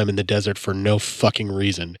upon them in the desert for no fucking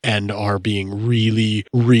reason and are being really,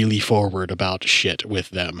 really forward about shit with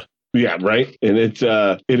them. Yeah, right. And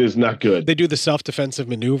it is not good. They do the self-defensive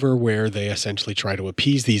maneuver where they essentially try to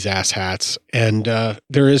appease these asshats, and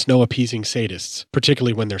there is no appeasing sadists,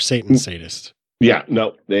 particularly when they're Satan sadists. Yeah,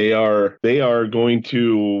 no, they are going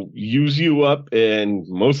to use you up and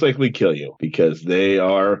most likely kill you because they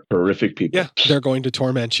are horrific people. Yeah, they're going to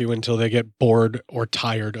torment you until they get bored or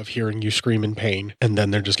tired of hearing you scream in pain, and then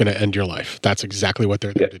they're just going to end your life. That's exactly what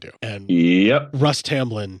they're there to do. And Russ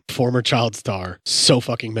Tamblyn, former child star, so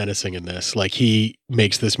fucking menacing in this. Like, he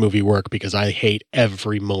makes this movie work because I hate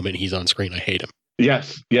every moment he's on screen. I hate him.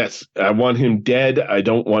 Yes. I want him dead. I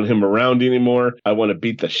don't want him around anymore. I want to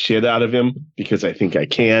beat the shit out of him because I think I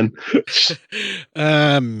can.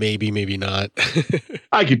 Maybe not.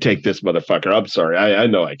 I could take this motherfucker. I'm sorry. I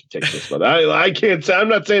know I can take this motherfucker. I can't say, I'm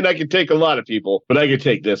not saying I can take a lot of people, but I can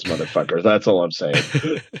take this motherfucker. That's all I'm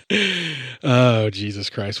saying. Oh,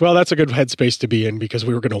 Jesus Christ. Well, that's a good headspace to be in because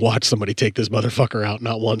we were going to watch somebody take this motherfucker out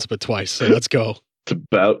not once, but twice. So let's go. It's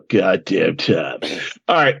about goddamn time.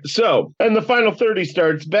 All right, so, and the final 30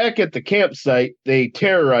 starts back at the campsite. They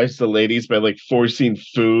terrorize the ladies by like forcing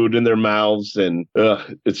food in their mouths, and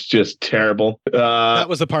it's just terrible. That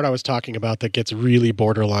was the part I was talking about that gets really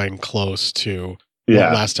borderline close to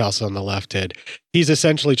what Last House on the Left did. He's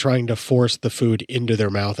essentially trying to force the food into their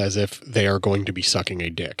mouth as if they are going to be sucking a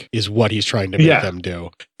dick, is what he's trying to make them do.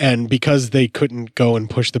 And because they couldn't go and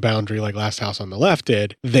push the boundary like Last House on the Left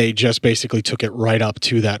did, they just basically took it right up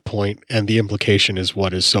to that point, and the implication is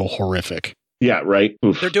what is so horrific. Yeah, right.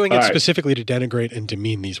 Oof. They're doing it specifically to denigrate and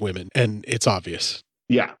demean these women, and it's obvious.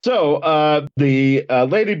 Yeah. So the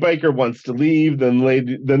lady biker wants to leave. Then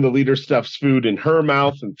the leader stuffs food in her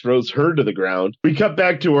mouth and throws her to the ground. We cut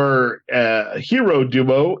back to our hero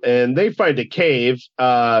duo, and they find a cave.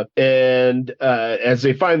 And as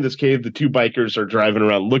they find this cave, the 2 bikers are driving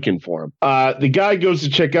around looking for him. The guy goes to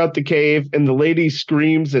check out the cave, and the lady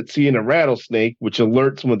screams at seeing a rattlesnake, which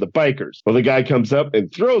alerts one of the bikers. Well, the guy comes up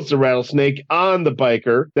and throws the rattlesnake on the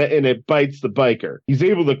biker, and it bites the biker. He's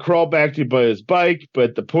able to crawl back to his bike,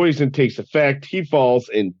 but the poison takes effect. He falls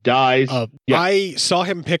and dies. I saw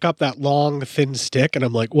him pick up that long, thin stick, and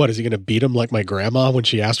I'm like, what, is he going to beat him like my grandma when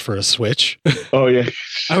she asked for a switch? Oh, yeah.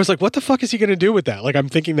 I was like, what the fuck is he going to do with that? Like, I'm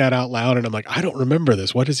thinking that out loud, and I'm like, I don't remember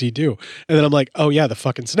this. What does he do? And then I'm like, oh, yeah, the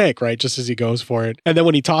fucking snake, right? Just as he goes for it. And then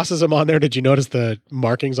when he tosses him on there, did you notice the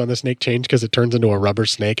markings on the snake change because it turns into a rubber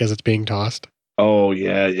snake as it's being tossed? Oh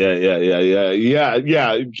yeah.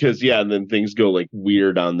 Because and then things go like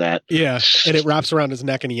weird on that. Yeah, and it wraps around his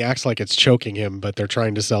neck and he acts like it's choking him, but they're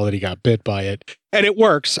trying to sell that he got bit by it. And it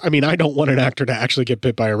works. I mean, I don't want an actor to actually get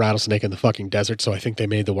bit by a rattlesnake in the fucking desert, so I think they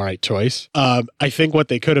made the right choice. I think what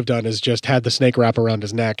they could have done is just had the snake wrap around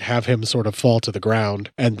his neck, have him sort of fall to the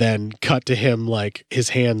ground, and then cut to him like his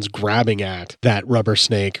hands grabbing at that rubber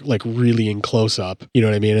snake, like really in close up. You know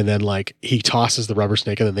what I mean? And then like he tosses the rubber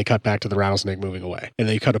snake and then they cut back to the rattlesnake moving away. And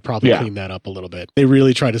they could have probably cleaned that up a little bit. They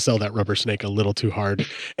really tried to sell that rubber snake a little too hard.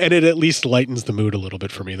 And it at least lightens the mood a little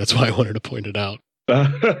bit for me. That's why I wanted to point it out.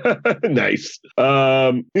 Nice.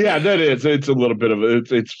 That is. It's a little bit of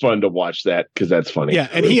it's fun to watch that because that's funny. Yeah,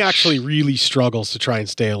 and he actually really struggles to try and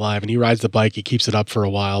stay alive, and he rides the bike. He keeps it up for a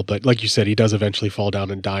while, but like you said, he does eventually fall down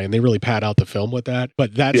and die. And they really pad out the film with that.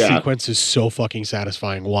 But that sequence is so fucking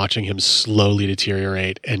satisfying, watching him slowly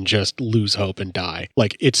deteriorate and just lose hope and die.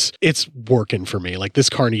 Like it's working for me. Like this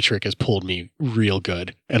Carney trick has pulled me real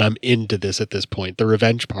good, and I'm into this at this point. The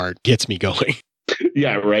revenge part gets me going.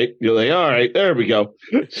 Yeah, right. You're like, all right, there we go.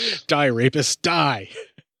 Die, rapists, die.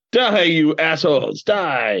 Die, you assholes,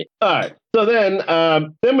 die. All right. So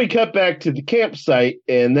then we cut back to the campsite,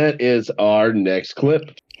 and that is our next clip.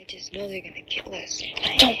 I just know they're going to kill us.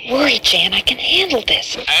 Don't worry, Jan. I can handle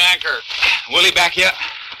this. Hey, Anchor. Willie back yet?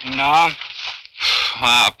 No.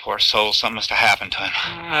 Ah, poor soul. Something must have happened to him.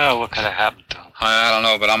 Oh, what could have happened to him? I don't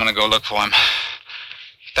know, but I'm going to go look for him.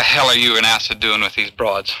 What the hell are you and Acid doing with these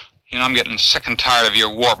broads? You know, I'm getting sick and tired of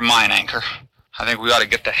your warped mind, Anchor. I think we ought to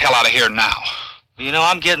get the hell out of here now. You know,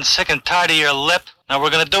 I'm getting sick and tired of your lip. Now we're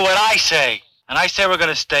going to do what I say. And I say we're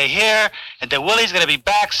going to stay here, and that Willie's going to be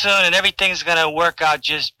back soon, and everything's going to work out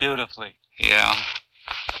just beautifully. Yeah.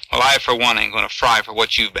 Well, I, for one, ain't going to fry for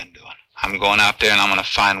what you've been doing. I'm going out there, and I'm going to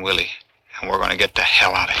find Willie, and we're going to get the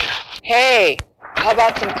hell out of here. Hey, how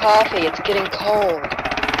about some coffee? It's getting cold.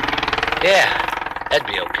 Yeah, that'd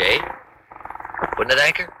be okay. Wouldn't it,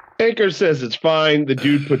 Anchor? Anchor says it's fine. The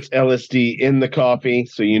dude puts LSD in the coffee,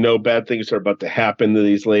 so you know bad things are about to happen to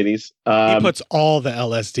these ladies. He puts all the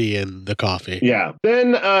LSD in the coffee. Yeah.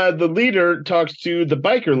 Then the leader talks to the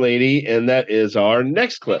biker lady, and that is our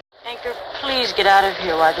next clip. Anchor, please get out of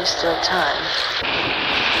here while there's still time.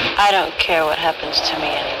 I don't care what happens to me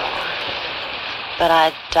anymore, but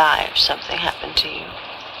I'd die if something happened to you.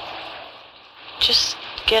 Just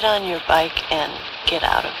get on your bike and get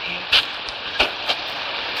out of here.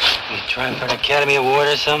 You trying for an Academy Award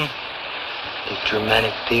or something? Big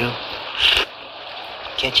dramatic deal.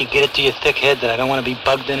 Can't you get it to your thick head that I don't want to be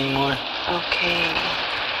bugged anymore? Okay,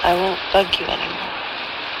 I won't bug you anymore.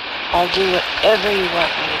 I'll do whatever you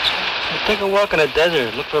want me to do. Well, take a walk in the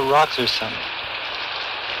desert, look for rocks or something.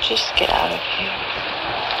 Just get out of here.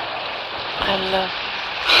 I love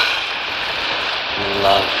you.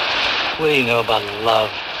 Love? What do you know about love?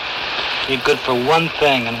 You're good for one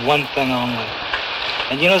thing and one thing only.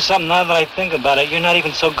 And you know something, now that I think about it, you're not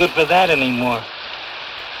even so good for that anymore.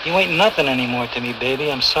 You ain't nothing anymore to me,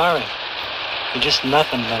 baby. I'm sorry. You're just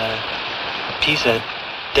nothing but a piece of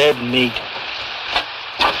dead meat.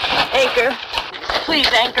 Anchor. Please,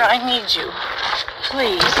 Anchor, I need you.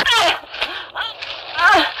 Please.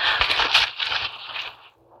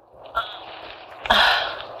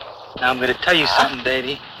 Now I'm going to tell you something,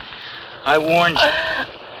 baby. I warned you.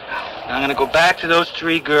 Now I'm going to go back to those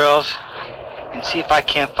three girls and see if I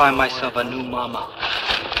can't find myself a new mama.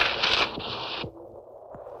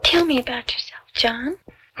 Tell me about yourself, John.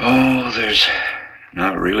 Oh, there's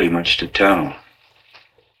not really much to tell.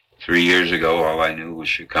 3 years ago, all I knew was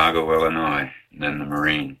Chicago, Illinois, and then the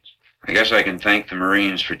Marines. I guess I can thank the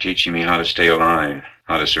Marines for teaching me how to stay alive,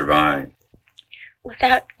 how to survive.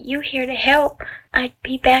 Without you here to help, I'd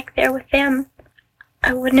be back there with them.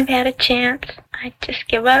 I wouldn't have had a chance. I'd just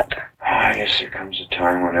give up. I guess there comes a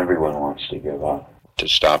time when everyone wants to give up. To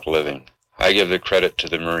stop living. I give the credit to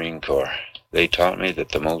the Marine Corps. They taught me that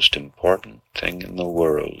the most important thing in the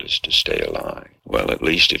world is to stay alive. Well, at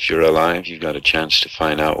least if you're alive, you've got a chance to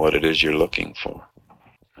find out what it is you're looking for.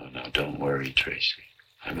 Oh, now, don't worry, Tracy.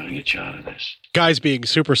 I'm going to get you out of this. Guy's being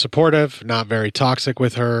super supportive, not very toxic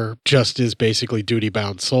with her, just is basically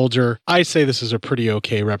duty-bound soldier. I say this is a pretty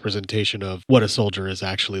okay representation of what a soldier is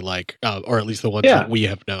actually like, or at least the ones that we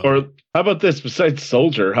have known. Or how about this? Besides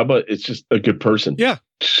soldier, how about it's just a good person? Yeah.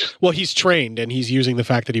 Well, he's trained, and he's using the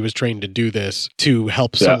fact that he was trained to do this to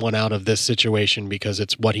help someone out of this situation because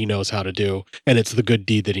it's what he knows how to do, and it's the good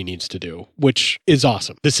deed that he needs to do, which is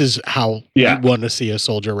awesome. This is how we want to see a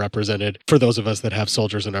soldier represented for those of us that have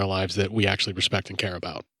soldiers in our lives that we actually respect and care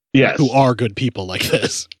about. Yes. Who are good people like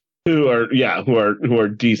this. Who are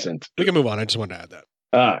decent. We can move on. I just wanted to add that.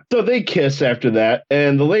 So they kiss after that,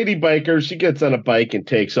 and the lady biker, she gets on a bike and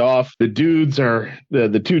takes off. The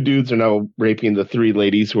two dudes are now raping the three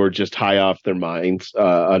ladies who are just high off their minds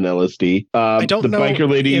on LSD. I don't know biker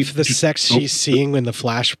lady, if the sex she's seeing in the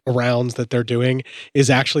flash rounds that they're doing is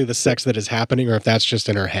actually the sex that is happening, or if that's just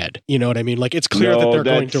in her head. You know what I mean? Like, it's clear that they're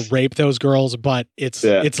going to rape those girls, but it's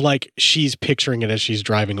like she's picturing it as she's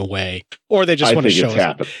driving away, or they just want to show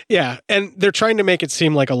us. Yeah, and they're trying to make it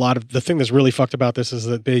seem like a lot of the thing that's really fucked about this is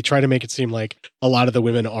that they try to make it seem like a lot of the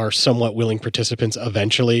women are somewhat willing participants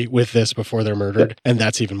eventually with this before they're murdered, and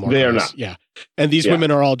that's even more. They are not. Yeah. And these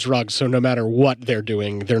women are all drugged, so no matter what they're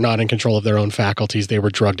doing, they're not in control of their own faculties. They were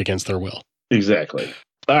drugged against their will. Exactly.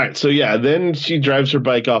 All right, so then she drives her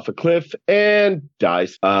bike off a cliff and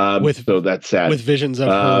dies. So that's sad. With visions of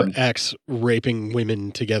her ex raping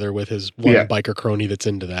women together with his one biker crony that's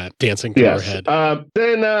into that, dancing through her head.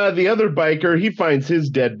 Then the other biker, he finds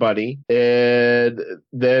his dead buddy, and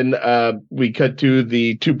then we cut to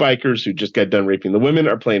the two bikers who just got done raping the women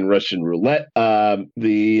are playing Russian roulette.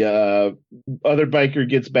 The other biker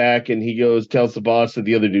gets back, and he tells the boss that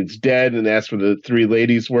the other dude's dead, and asks where the three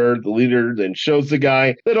ladies were. The leader then shows the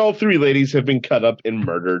guy that all three ladies have been cut up and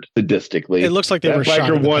murdered sadistically. It looks like they were shot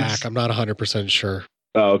in the back. I'm not 100% sure.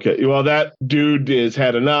 Oh, okay. Well, that dude has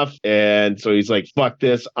had enough, and so he's like, "Fuck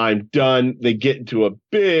this! I'm done." They get into a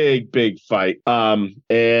big fight.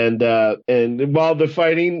 And while they're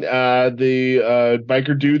fighting, the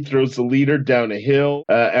biker dude throws the leader down a hill.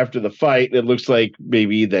 After the fight, it looks like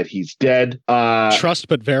maybe that he's dead. Trust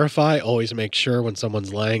but verify. Always make sure when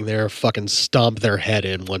someone's laying there, fucking stomp their head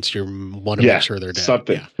in once you want to make sure they're dead.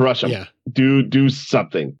 Something. Rush them. Yeah. Do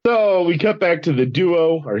something. So we cut back to the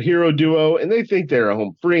duo, our hero duo, and they think they're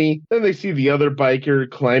home free. Then they see the other biker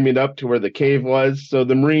climbing up to where the cave was. So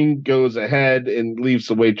the Marine goes ahead and leaves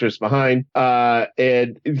the waitress behind.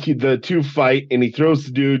 The two fight, and he throws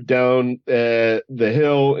the dude down the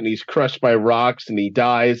hill, and he's crushed by rocks, and he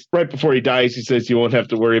dies. Right before he dies, he says, "You won't have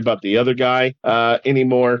to worry about the other guy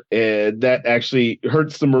anymore." And that actually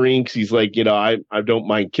hurts the Marine, because he's like, I don't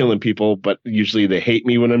mind killing people, but usually they hate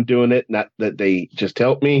me when I'm doing it. Not that they just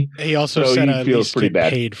help me. He also said he feels pretty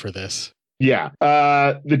bad. Paid for this. Yeah.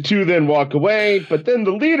 The two then walk away, but then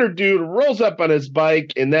the leader dude rolls up on his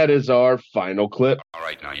bike, and that is our final clip. All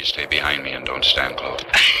right, now you stay behind me and don't stand close.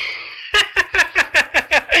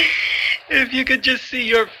 If you could just see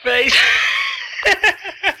your face.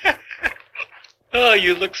 Oh,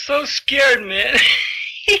 you look so scared, man.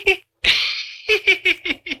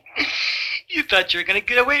 You thought you were going to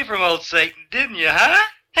get away from old Satan, didn't you, huh?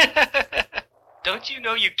 Don't you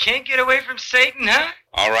know you can't get away from Satan, huh?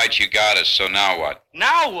 All right, you got us, so now what?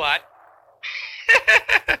 Now what?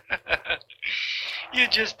 You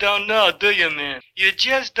just don't know, do you, man? You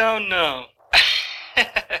just don't know.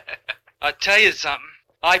 I'll tell you something.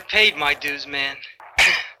 I paid my dues, man.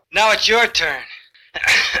 Now it's your turn.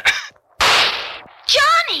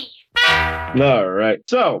 Johnny! All right.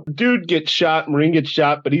 So, dude gets shot, Marine gets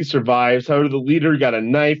shot, but he survives. However, the leader got a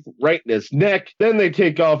knife right in his neck. Then they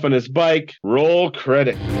take off on his bike. Roll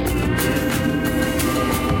credit.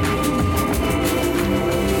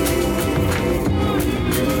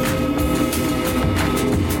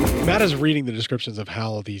 Matt is reading the descriptions of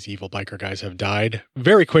how these evil biker guys have died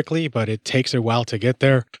very quickly, but it takes a while to get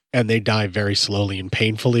there, and they die very slowly and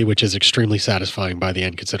painfully, which is extremely satisfying by the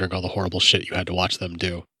end, considering all the horrible shit you had to watch them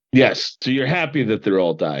do. Yes. So you're happy that they're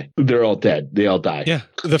all dead. They all die. Yeah.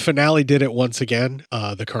 The finale did it once again.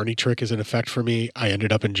 The Carney trick is in effect for me. I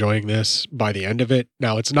ended up enjoying this by the end of it.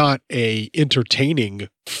 Now, it's not a entertaining,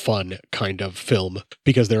 fun kind of film,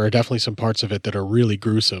 because there are definitely some parts of it that are really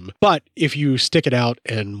gruesome. But if you stick it out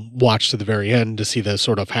and watch to the very end to see the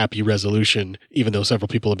sort of happy resolution, even though several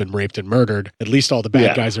people have been raped and murdered, at least all the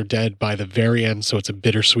bad guys are dead by the very end. So it's a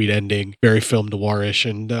bittersweet ending, very film noirish,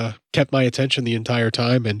 and kept my attention the entire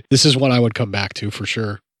time. And this is one I would come back to for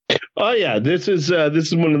sure. Oh yeah, this is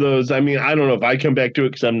one of those. I mean, I don't know if I come back to it,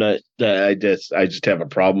 because I'm not. I just have a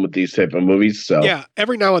problem with these type of movies. So yeah,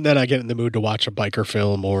 every now and then I get in the mood to watch a biker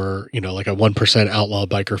film, or like a 1% outlaw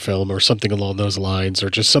biker film, or something along those lines, or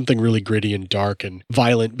just something really gritty and dark and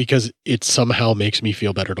violent, because it somehow makes me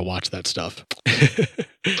feel better to watch that stuff.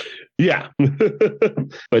 Yeah.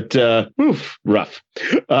 But rough.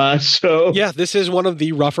 So yeah, this is one of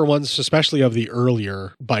the rougher ones, especially of the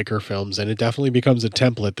earlier biker films, and it definitely becomes a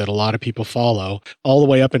template that a lot of people follow all the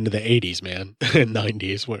way up into the 80s, man, and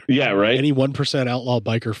 90s. Where right. Any 1% outlaw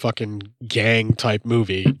biker fucking gang type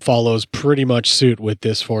movie follows pretty much suit with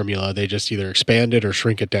this formula. They just either expand it or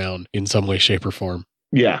shrink it down in some way, shape, or form.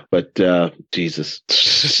 Yeah, but Jesus.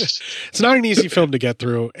 It's not an easy film to get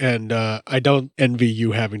through, and I don't envy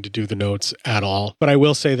you having to do the notes at all. But I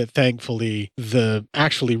will say that thankfully, the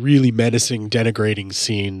actually really menacing, denigrating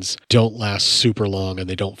scenes don't last super long, and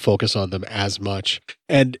they don't focus on them as much.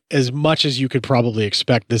 And as much as you could probably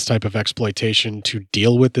expect this type of exploitation to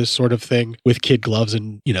deal with this sort of thing with kid gloves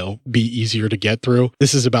and, be easier to get through,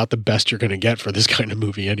 this is about the best you're going to get for this kind of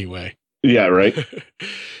movie anyway. Yeah, right?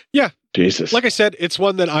 Yeah. Jesus. Like I said, it's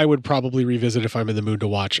one that I would probably revisit if I'm in the mood to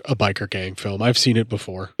watch a biker gang film. I've seen it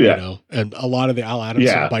before, and a lot of the Al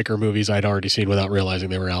Adamson biker movies I'd already seen without realizing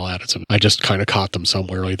they were Al Adamson. I just kind of caught them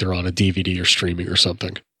somewhere, either on a DVD or streaming or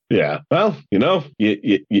something. Yeah. Well, you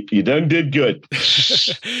done did good.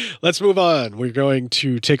 Let's move on. We're going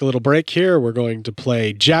to take a little break here. We're going to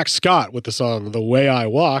play Jack Scott with the song The Way I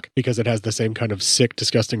Walk, because it has the same kind of sick,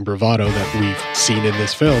 disgusting bravado that we've seen in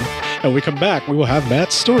this film. And when we come back, we will have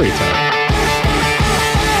Matt's story time.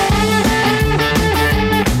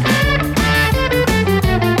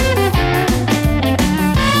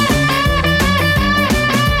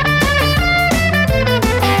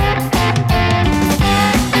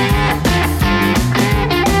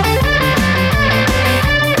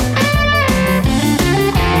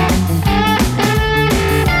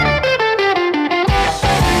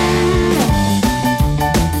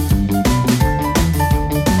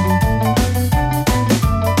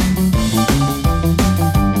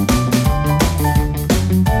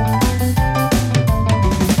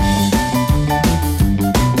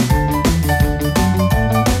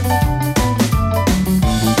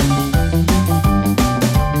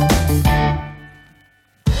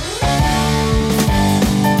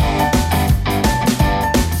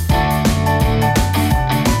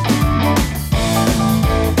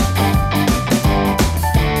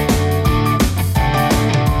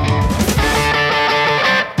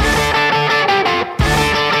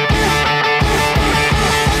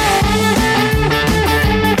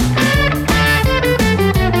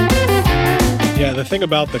 Thing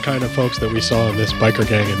about the kind of folks that we saw in this biker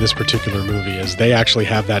gang in this particular movie is they actually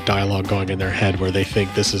have that dialogue going in their head where they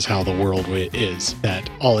think this is how the world is, that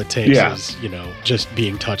all it takes is, just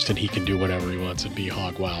being touched and he can do whatever he wants and be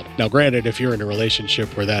hog wild. Now, granted, if you're in a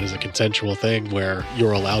relationship where that is a consensual thing where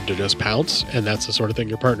you're allowed to just pounce and that's the sort of thing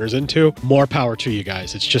your partner's into, more power to you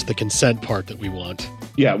guys. It's just the consent part that we want.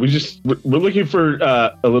 Yeah, we're looking for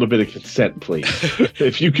a little bit of consent, please.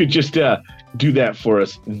 If you could just do that for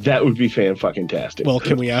us, that would be fan-fucking-tastic. Well,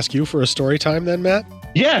 can we ask you for a story time then, Matt?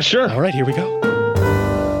 Yeah, sure. All right, here we go.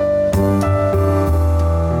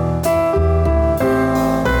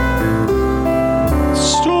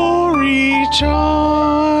 Story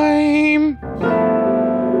time.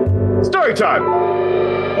 Story time.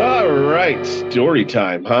 All right, story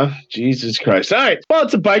time, huh? Jesus Christ. All right, well,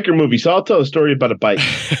 it's a biker movie, so I'll tell a story about a bike.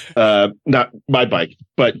 Not my bike,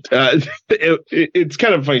 but it's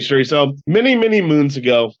kind of a funny story. So many, many moons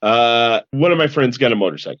ago, one of my friends got a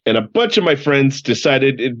motorcycle, and a bunch of my friends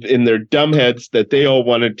decided in their dumb heads that they all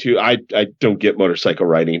wanted to. I don't get motorcycle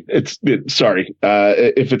riding. Sorry.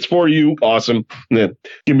 If it's for you, awesome. Then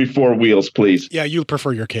give me 4 wheels, please. Yeah, you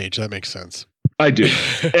prefer your cage. That makes sense. I do.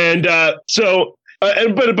 And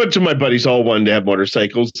but a bunch of my buddies all wanted to have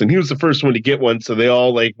motorcycles, and he was the first one to get one. So they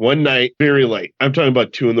all, one night, very late, I'm talking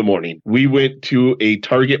about 2 a.m, we went to a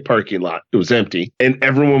Target parking lot. It was empty, and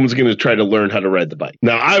everyone was going to try to learn how to ride the bike.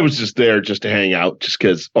 Now, I was just there just to hang out, just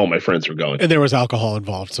because all my friends were going. And there was alcohol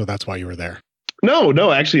involved, so that's why you were there.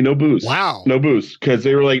 No, actually, no booze. Wow. No booze, because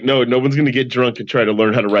they were like, no one's going to get drunk and try to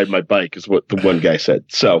learn how to ride my bike, is what the one guy said.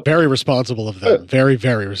 So very responsible of them. Very,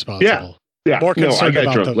 very responsible. Yeah. Yeah, more concerned I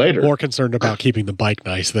got drunk later. More concerned about keeping the bike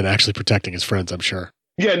nice than actually protecting his friends, I'm sure.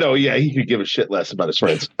 Yeah, he could give a shit less about his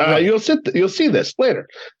friends. You'll see this later.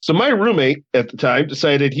 So my roommate at the time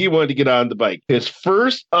decided he wanted to get on the bike. His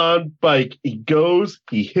first on bike, he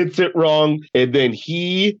hits it wrong, and then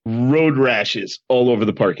he road rashes all over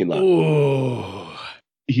the parking lot. Ooh.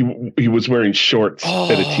 He was wearing shorts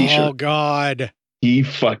and a t-shirt. Oh God. He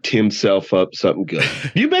fucked himself up something good.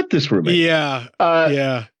 You met this roommate. Yeah.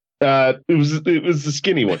 Yeah. It was the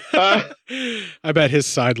skinny one. I bet his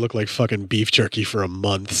side looked like fucking beef jerky for a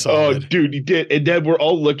month. Solid. Oh, dude, he did. And then we're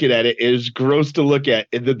all looking at it. It was gross to look at.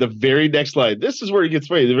 And then the very next line, this is where it gets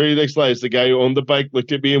funny. The very next line is the guy who owned the bike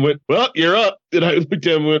looked at me and went, "Well, you're up." And I looked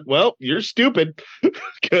at him and went, "Well, you're stupid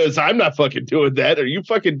because I'm not fucking doing that. Are you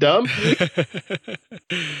fucking dumb?"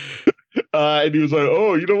 And he was like,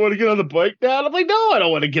 "Oh, you don't want to get on the bike now?" And I'm like, "No, I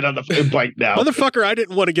don't want to get on the bike now." Motherfucker, I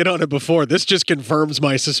didn't want to get on it before. This just confirms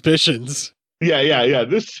my suspicions. Yeah.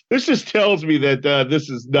 This just tells me that this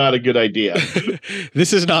is not a good idea.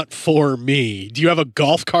 This is not for me. Do you have a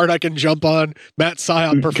golf cart I can jump on? Matt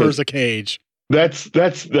Psyop prefers a cage. That's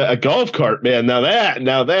a golf cart, man.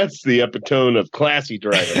 Now that's the epitome of classy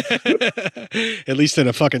driving. At least in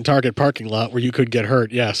a fucking Target parking lot where you could get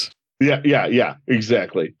hurt. Yes. Yeah,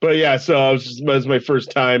 exactly. But yeah, so it was my first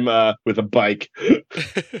time with a bike.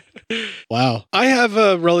 Wow. I have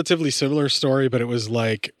a relatively similar story, but it was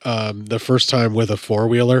like the first time with a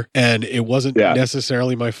four-wheeler, and it wasn't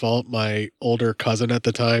necessarily my fault. My older cousin at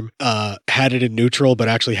the time had it in neutral, but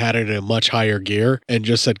actually had it in a much higher gear and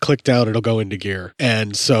just said, click down, it'll go into gear.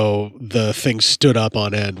 And so the thing stood up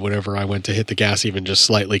on end whenever I went to hit the gas even just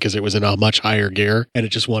slightly because it was in a much higher gear and it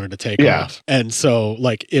just wanted to take off. And so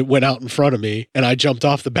like it went out in front of me and I jumped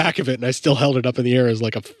off the back of it and I still held it up in the air as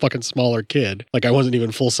like a fucking smaller kid. Like I wasn't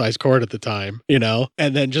even full size cord at the time, you know,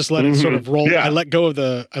 and then just let it sort of roll. I let go of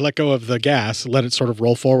the gas, let it sort of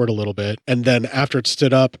roll forward a little bit. And then after it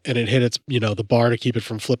stood up and it hit its, the bar to keep it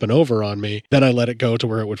from flipping over on me, then I let it go to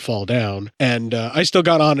where it would fall down. And I still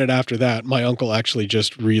got on it after that. My uncle actually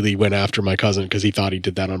just really went after my cousin because he thought he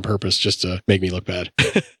did that on purpose just to make me look bad.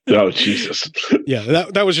 Oh, Jesus. Yeah,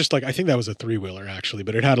 that was just like, I think that was a three-wheeler actually,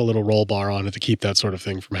 but it had a little roll bar on it to keep that sort of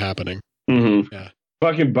thing from happening. Mm-hmm. Yeah.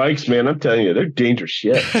 Fucking bikes, man. I'm telling you, they're dangerous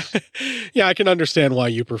shit. Yeah, I can understand why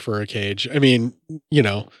you prefer a cage. I mean,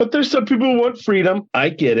 But there's some people who want freedom. I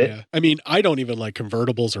get it. Yeah. I mean, I don't even like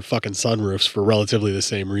convertibles or fucking sunroofs for relatively the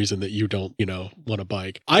same reason that you don't, want a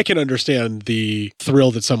bike. I can understand the thrill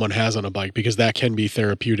that someone has on a bike because that can be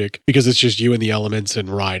therapeutic because it's just you and the elements and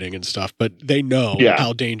riding and stuff. But they know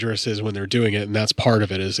how dangerous it is when they're doing it. And that's part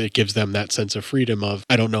of it is it gives them that sense of freedom of,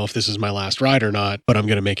 I don't know if this is my last ride or not, but I'm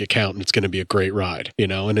going to make it count and it's going to be a great ride.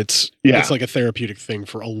 And it's like a therapeutic thing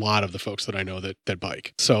for a lot of the folks that I know that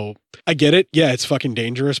bike. So I get it. Yeah, it's fucking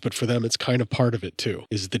dangerous, but for them, it's kind of part of it too,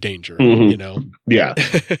 is the danger, Yeah.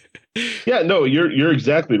 Yeah, no, you're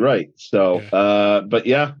exactly right. So,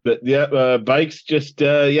 bikes just,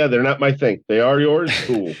 they're not my thing. They are yours.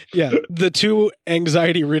 Cool. Yeah. The two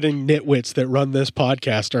anxiety-ridden nitwits that run this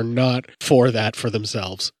podcast are not for that for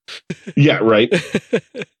themselves. Yeah, right.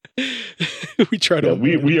 We try to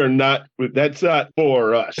we are not, that's not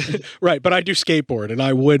for us. Right, but I do skateboard and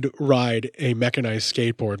I would ride a mechanized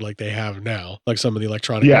skateboard like they have now, like some of the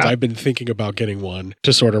electronic ones. I've been thinking about getting one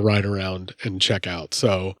to sort of ride around and check out.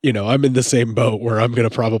 So, I'm in the same boat where I'm going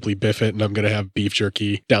to probably biff it and I'm going to have beef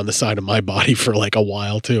jerky down the side of my body for like a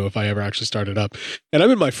while too if I ever actually start it up. And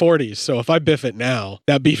I'm in my 40s, so if I biff it now,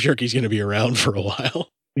 that beef jerky is going to be around for a while.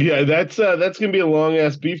 Yeah, that's gonna be a long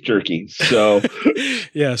ass beef jerky. So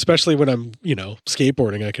yeah, especially when I'm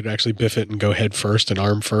skateboarding, I could actually biff it and go head first and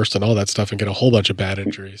arm first and all that stuff and get a whole bunch of bad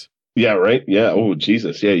injuries. Yeah, right. Yeah. Oh,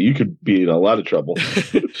 Jesus. Yeah, you could be in a lot of trouble,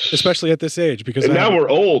 especially at this age because now we're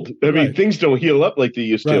old. I mean, things don't heal up like they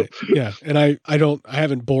used to. Yeah, and I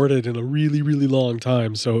haven't boarded in a really, really long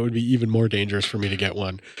time, so it would be even more dangerous for me to get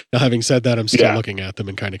one. Now, having said that, I'm still looking at them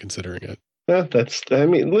and kind of considering it.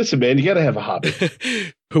 Listen, man, you got to have a hobby.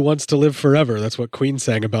 Who wants to live forever? That's what Queen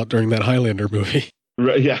sang about during that Highlander movie.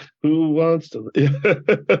 Right, yeah. Who wants to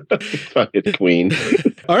fucking Queen.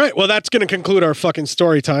 All right, well, that's going to conclude our fucking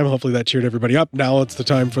story time. Hopefully that cheered everybody up. Now it's the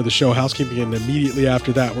time for the show housekeeping, and immediately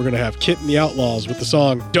after that, we're going to have Kit and the Outlaws with the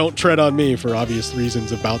song Don't Tread on Me for obvious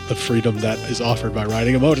reasons about the freedom that is offered by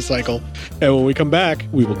riding a motorcycle. And when we come back,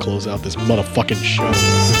 we will close out this motherfucking show.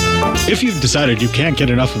 If you've decided you can't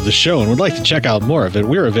get enough of the show and would like to check out more of it,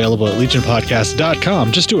 we're available at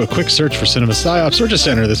legionpodcast.com. Just do a quick search for Cinema Psyops or just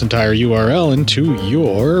enter this entire URL into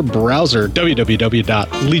your browser,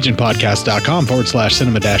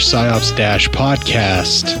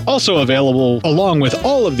 www.legionpodcast.com/cinema-psyops-podcast. Also available along with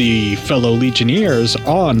all of the fellow Legionnaires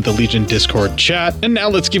on the Legion Discord chat. And now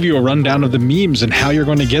let's give you a rundown of the memes and how you're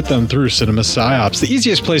going to get them through Cinema Psyops. The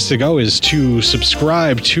easiest place to go is to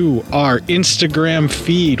subscribe to our Instagram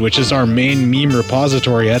feed, which is our main meme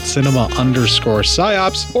repository at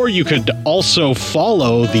cinema_psyops. Or you could also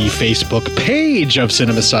follow the Facebook page of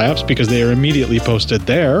Cinema Psyops because they are immediately posted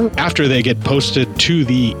there after they get posted to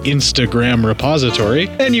the Instagram repository.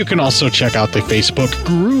 And you can also check out the Facebook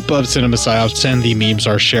group of Cinema Psyops and the memes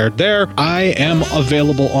are shared there. I am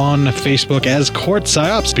available on Facebook as Court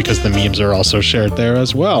Psyops because the memes are also shared there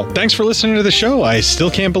as well. Thanks for listening to the show. I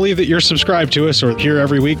still can't believe that you're subscribed to us or here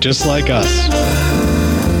every week just like us.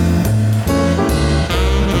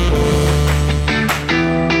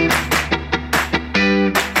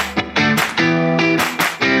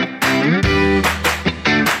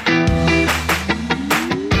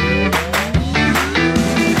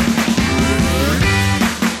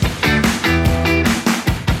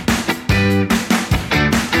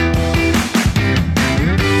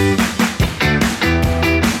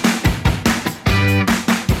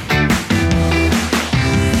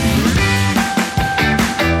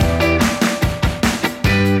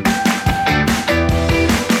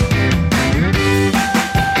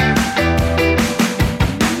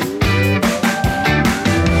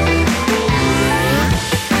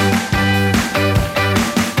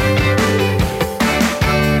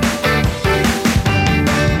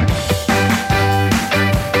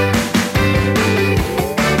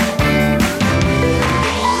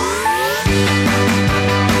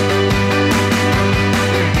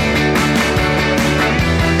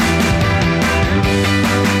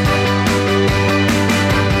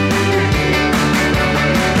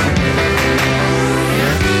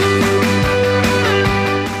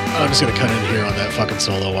 just going to cut in here on that fucking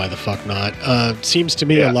solo. Why the fuck not? Seems to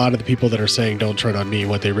me a lot of the people that are saying don't tread on me,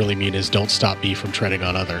 what they really mean is don't stop me from treading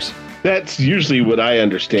on others. That's usually what I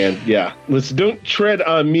understand. Yeah. Don't tread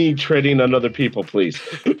on me treading on other people, please.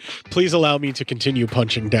 Please allow me to continue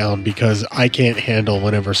punching down because I can't handle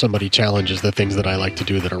whenever somebody challenges the things that I like to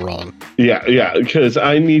do that are wrong. Yeah, because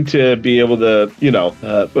I need to be able to,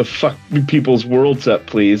 fuck people's worlds up,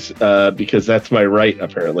 please, because that's my right,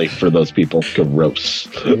 apparently, for those people. Gross.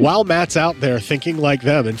 While Matt's out there thinking like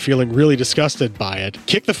them and feeling really disgusted by it,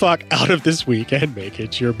 kick the fuck out of this week and make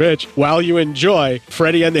it your bitch while you enjoy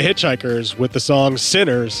Freddie and the Hitchhiker with the song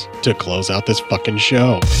Sinners to close out this fucking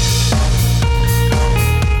show.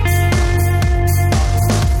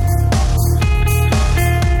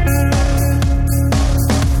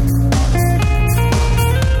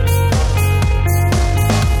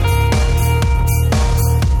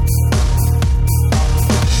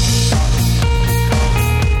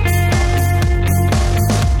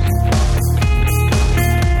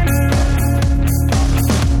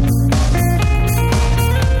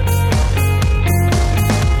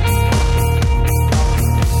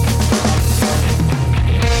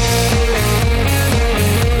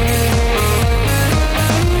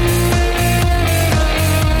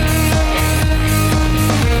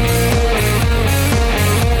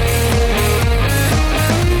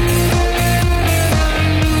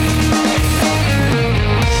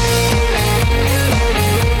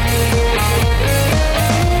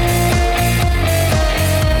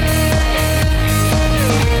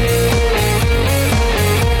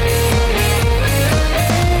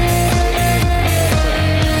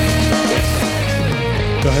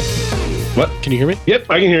 Can you hear me? Yep,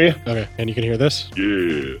 I can hear you. Okay, and you can hear this?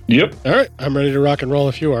 Yeah. Yep. All right, I'm ready to rock and roll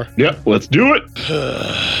if you are. Yep, let's do it.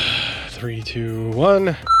 3, 2,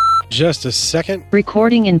 1. Just a second.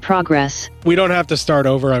 Recording in progress. We don't have to start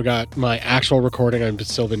over. I've got my actual recording I've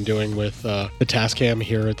still been doing with the Tascam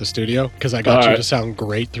here at the studio because I got you to sound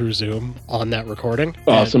great through Zoom on that recording.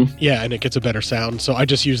 Awesome. And it gets a better sound. So I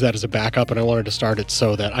just use that as a backup, and I wanted to start it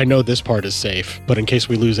so that I know this part is safe. But in case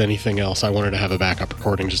we lose anything else, I wanted to have a backup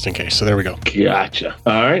recording just in case. So there we go. Gotcha.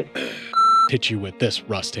 All right. Hit you with this,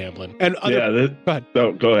 Russ Tamblyn. And go ahead.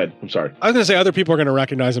 No, go ahead. I'm sorry. I was going to say other people are going to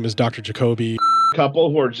recognize him as Dr. Jacoby.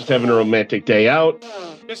 Couple who are just having a romantic day out.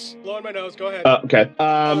 Just blowing my nose. Go ahead. Okay.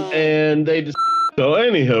 And they just... So,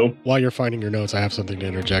 anywho. While you're finding your notes, I have something to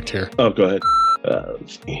interject here. Oh, go ahead.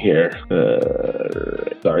 Let's see here.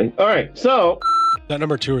 Sorry. All right. So... That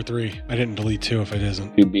number 2 or 3. I didn't delete 2 if it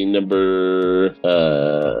isn't. It'd be number...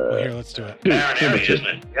 Well, here, let's do it. Barren area, isn't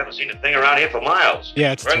it? You haven't seen a thing around here for miles.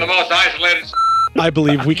 Yeah, it's... We're in the most isolated... I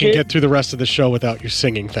believe we can get through the rest of the show without you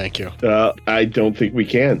singing, thank you. I don't think we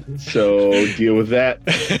can, so deal with that.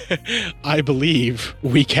 I believe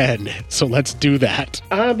we can, so let's do that.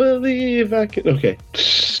 I believe I can. Okay.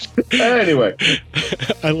 Anyway.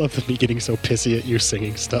 I love me getting so pissy at you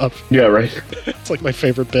singing stuff. Yeah, right. It's like my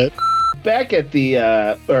favorite bit. Back at the,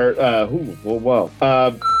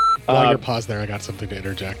 While you're paused there, I got something to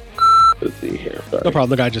interject. Let's see here. Sorry. No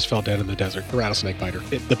problem. The guy just fell down in the desert. The rattlesnake biter.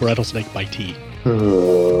 The rattlesnake bitey.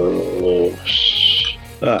 All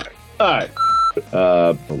right.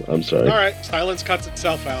 I'm sorry. All right. Silence cuts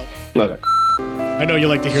itself out. Okay. I know you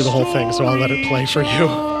like to hear the whole thing, so I'll let it play for you.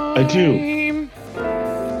 I do.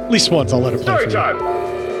 At least once I'll let it play Story for time.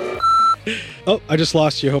 you. Oh, I just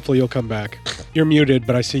lost you. Hopefully you'll come back. You're muted,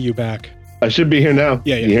 but I see you back. I should be here now.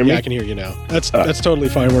 Yeah, you hear me? I can hear you now. That's totally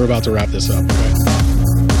fine. We're about to wrap this up. Okay?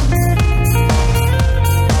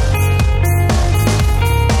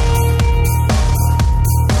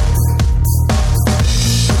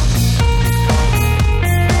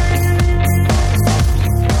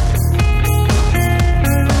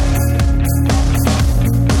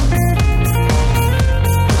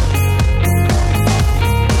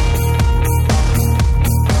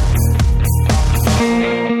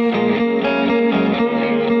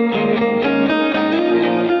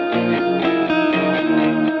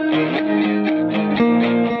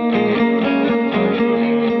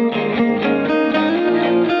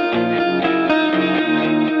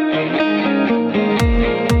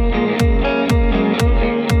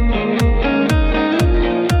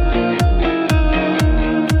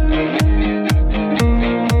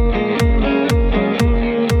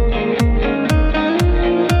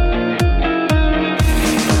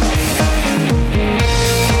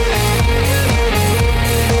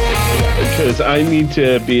 I need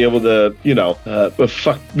to be able to,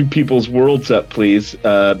 fuck people's worlds up, please,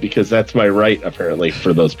 because that's my right, apparently,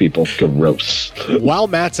 for those people. Gross. While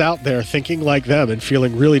Matt's out there thinking like them and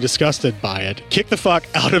feeling really disgusted by it, kick the fuck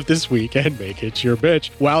out of this week and make it your bitch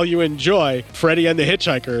while you enjoy Freddie and the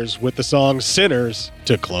Hitchhikers with the song Sinners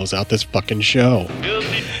to close out this fucking show.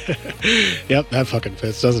 Yep, that fucking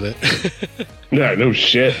fits, doesn't it? Yeah, no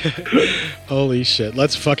shit. Holy shit.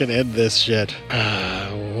 Let's fucking end this shit.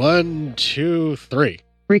 1, 2, 3.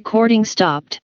 Recording stopped.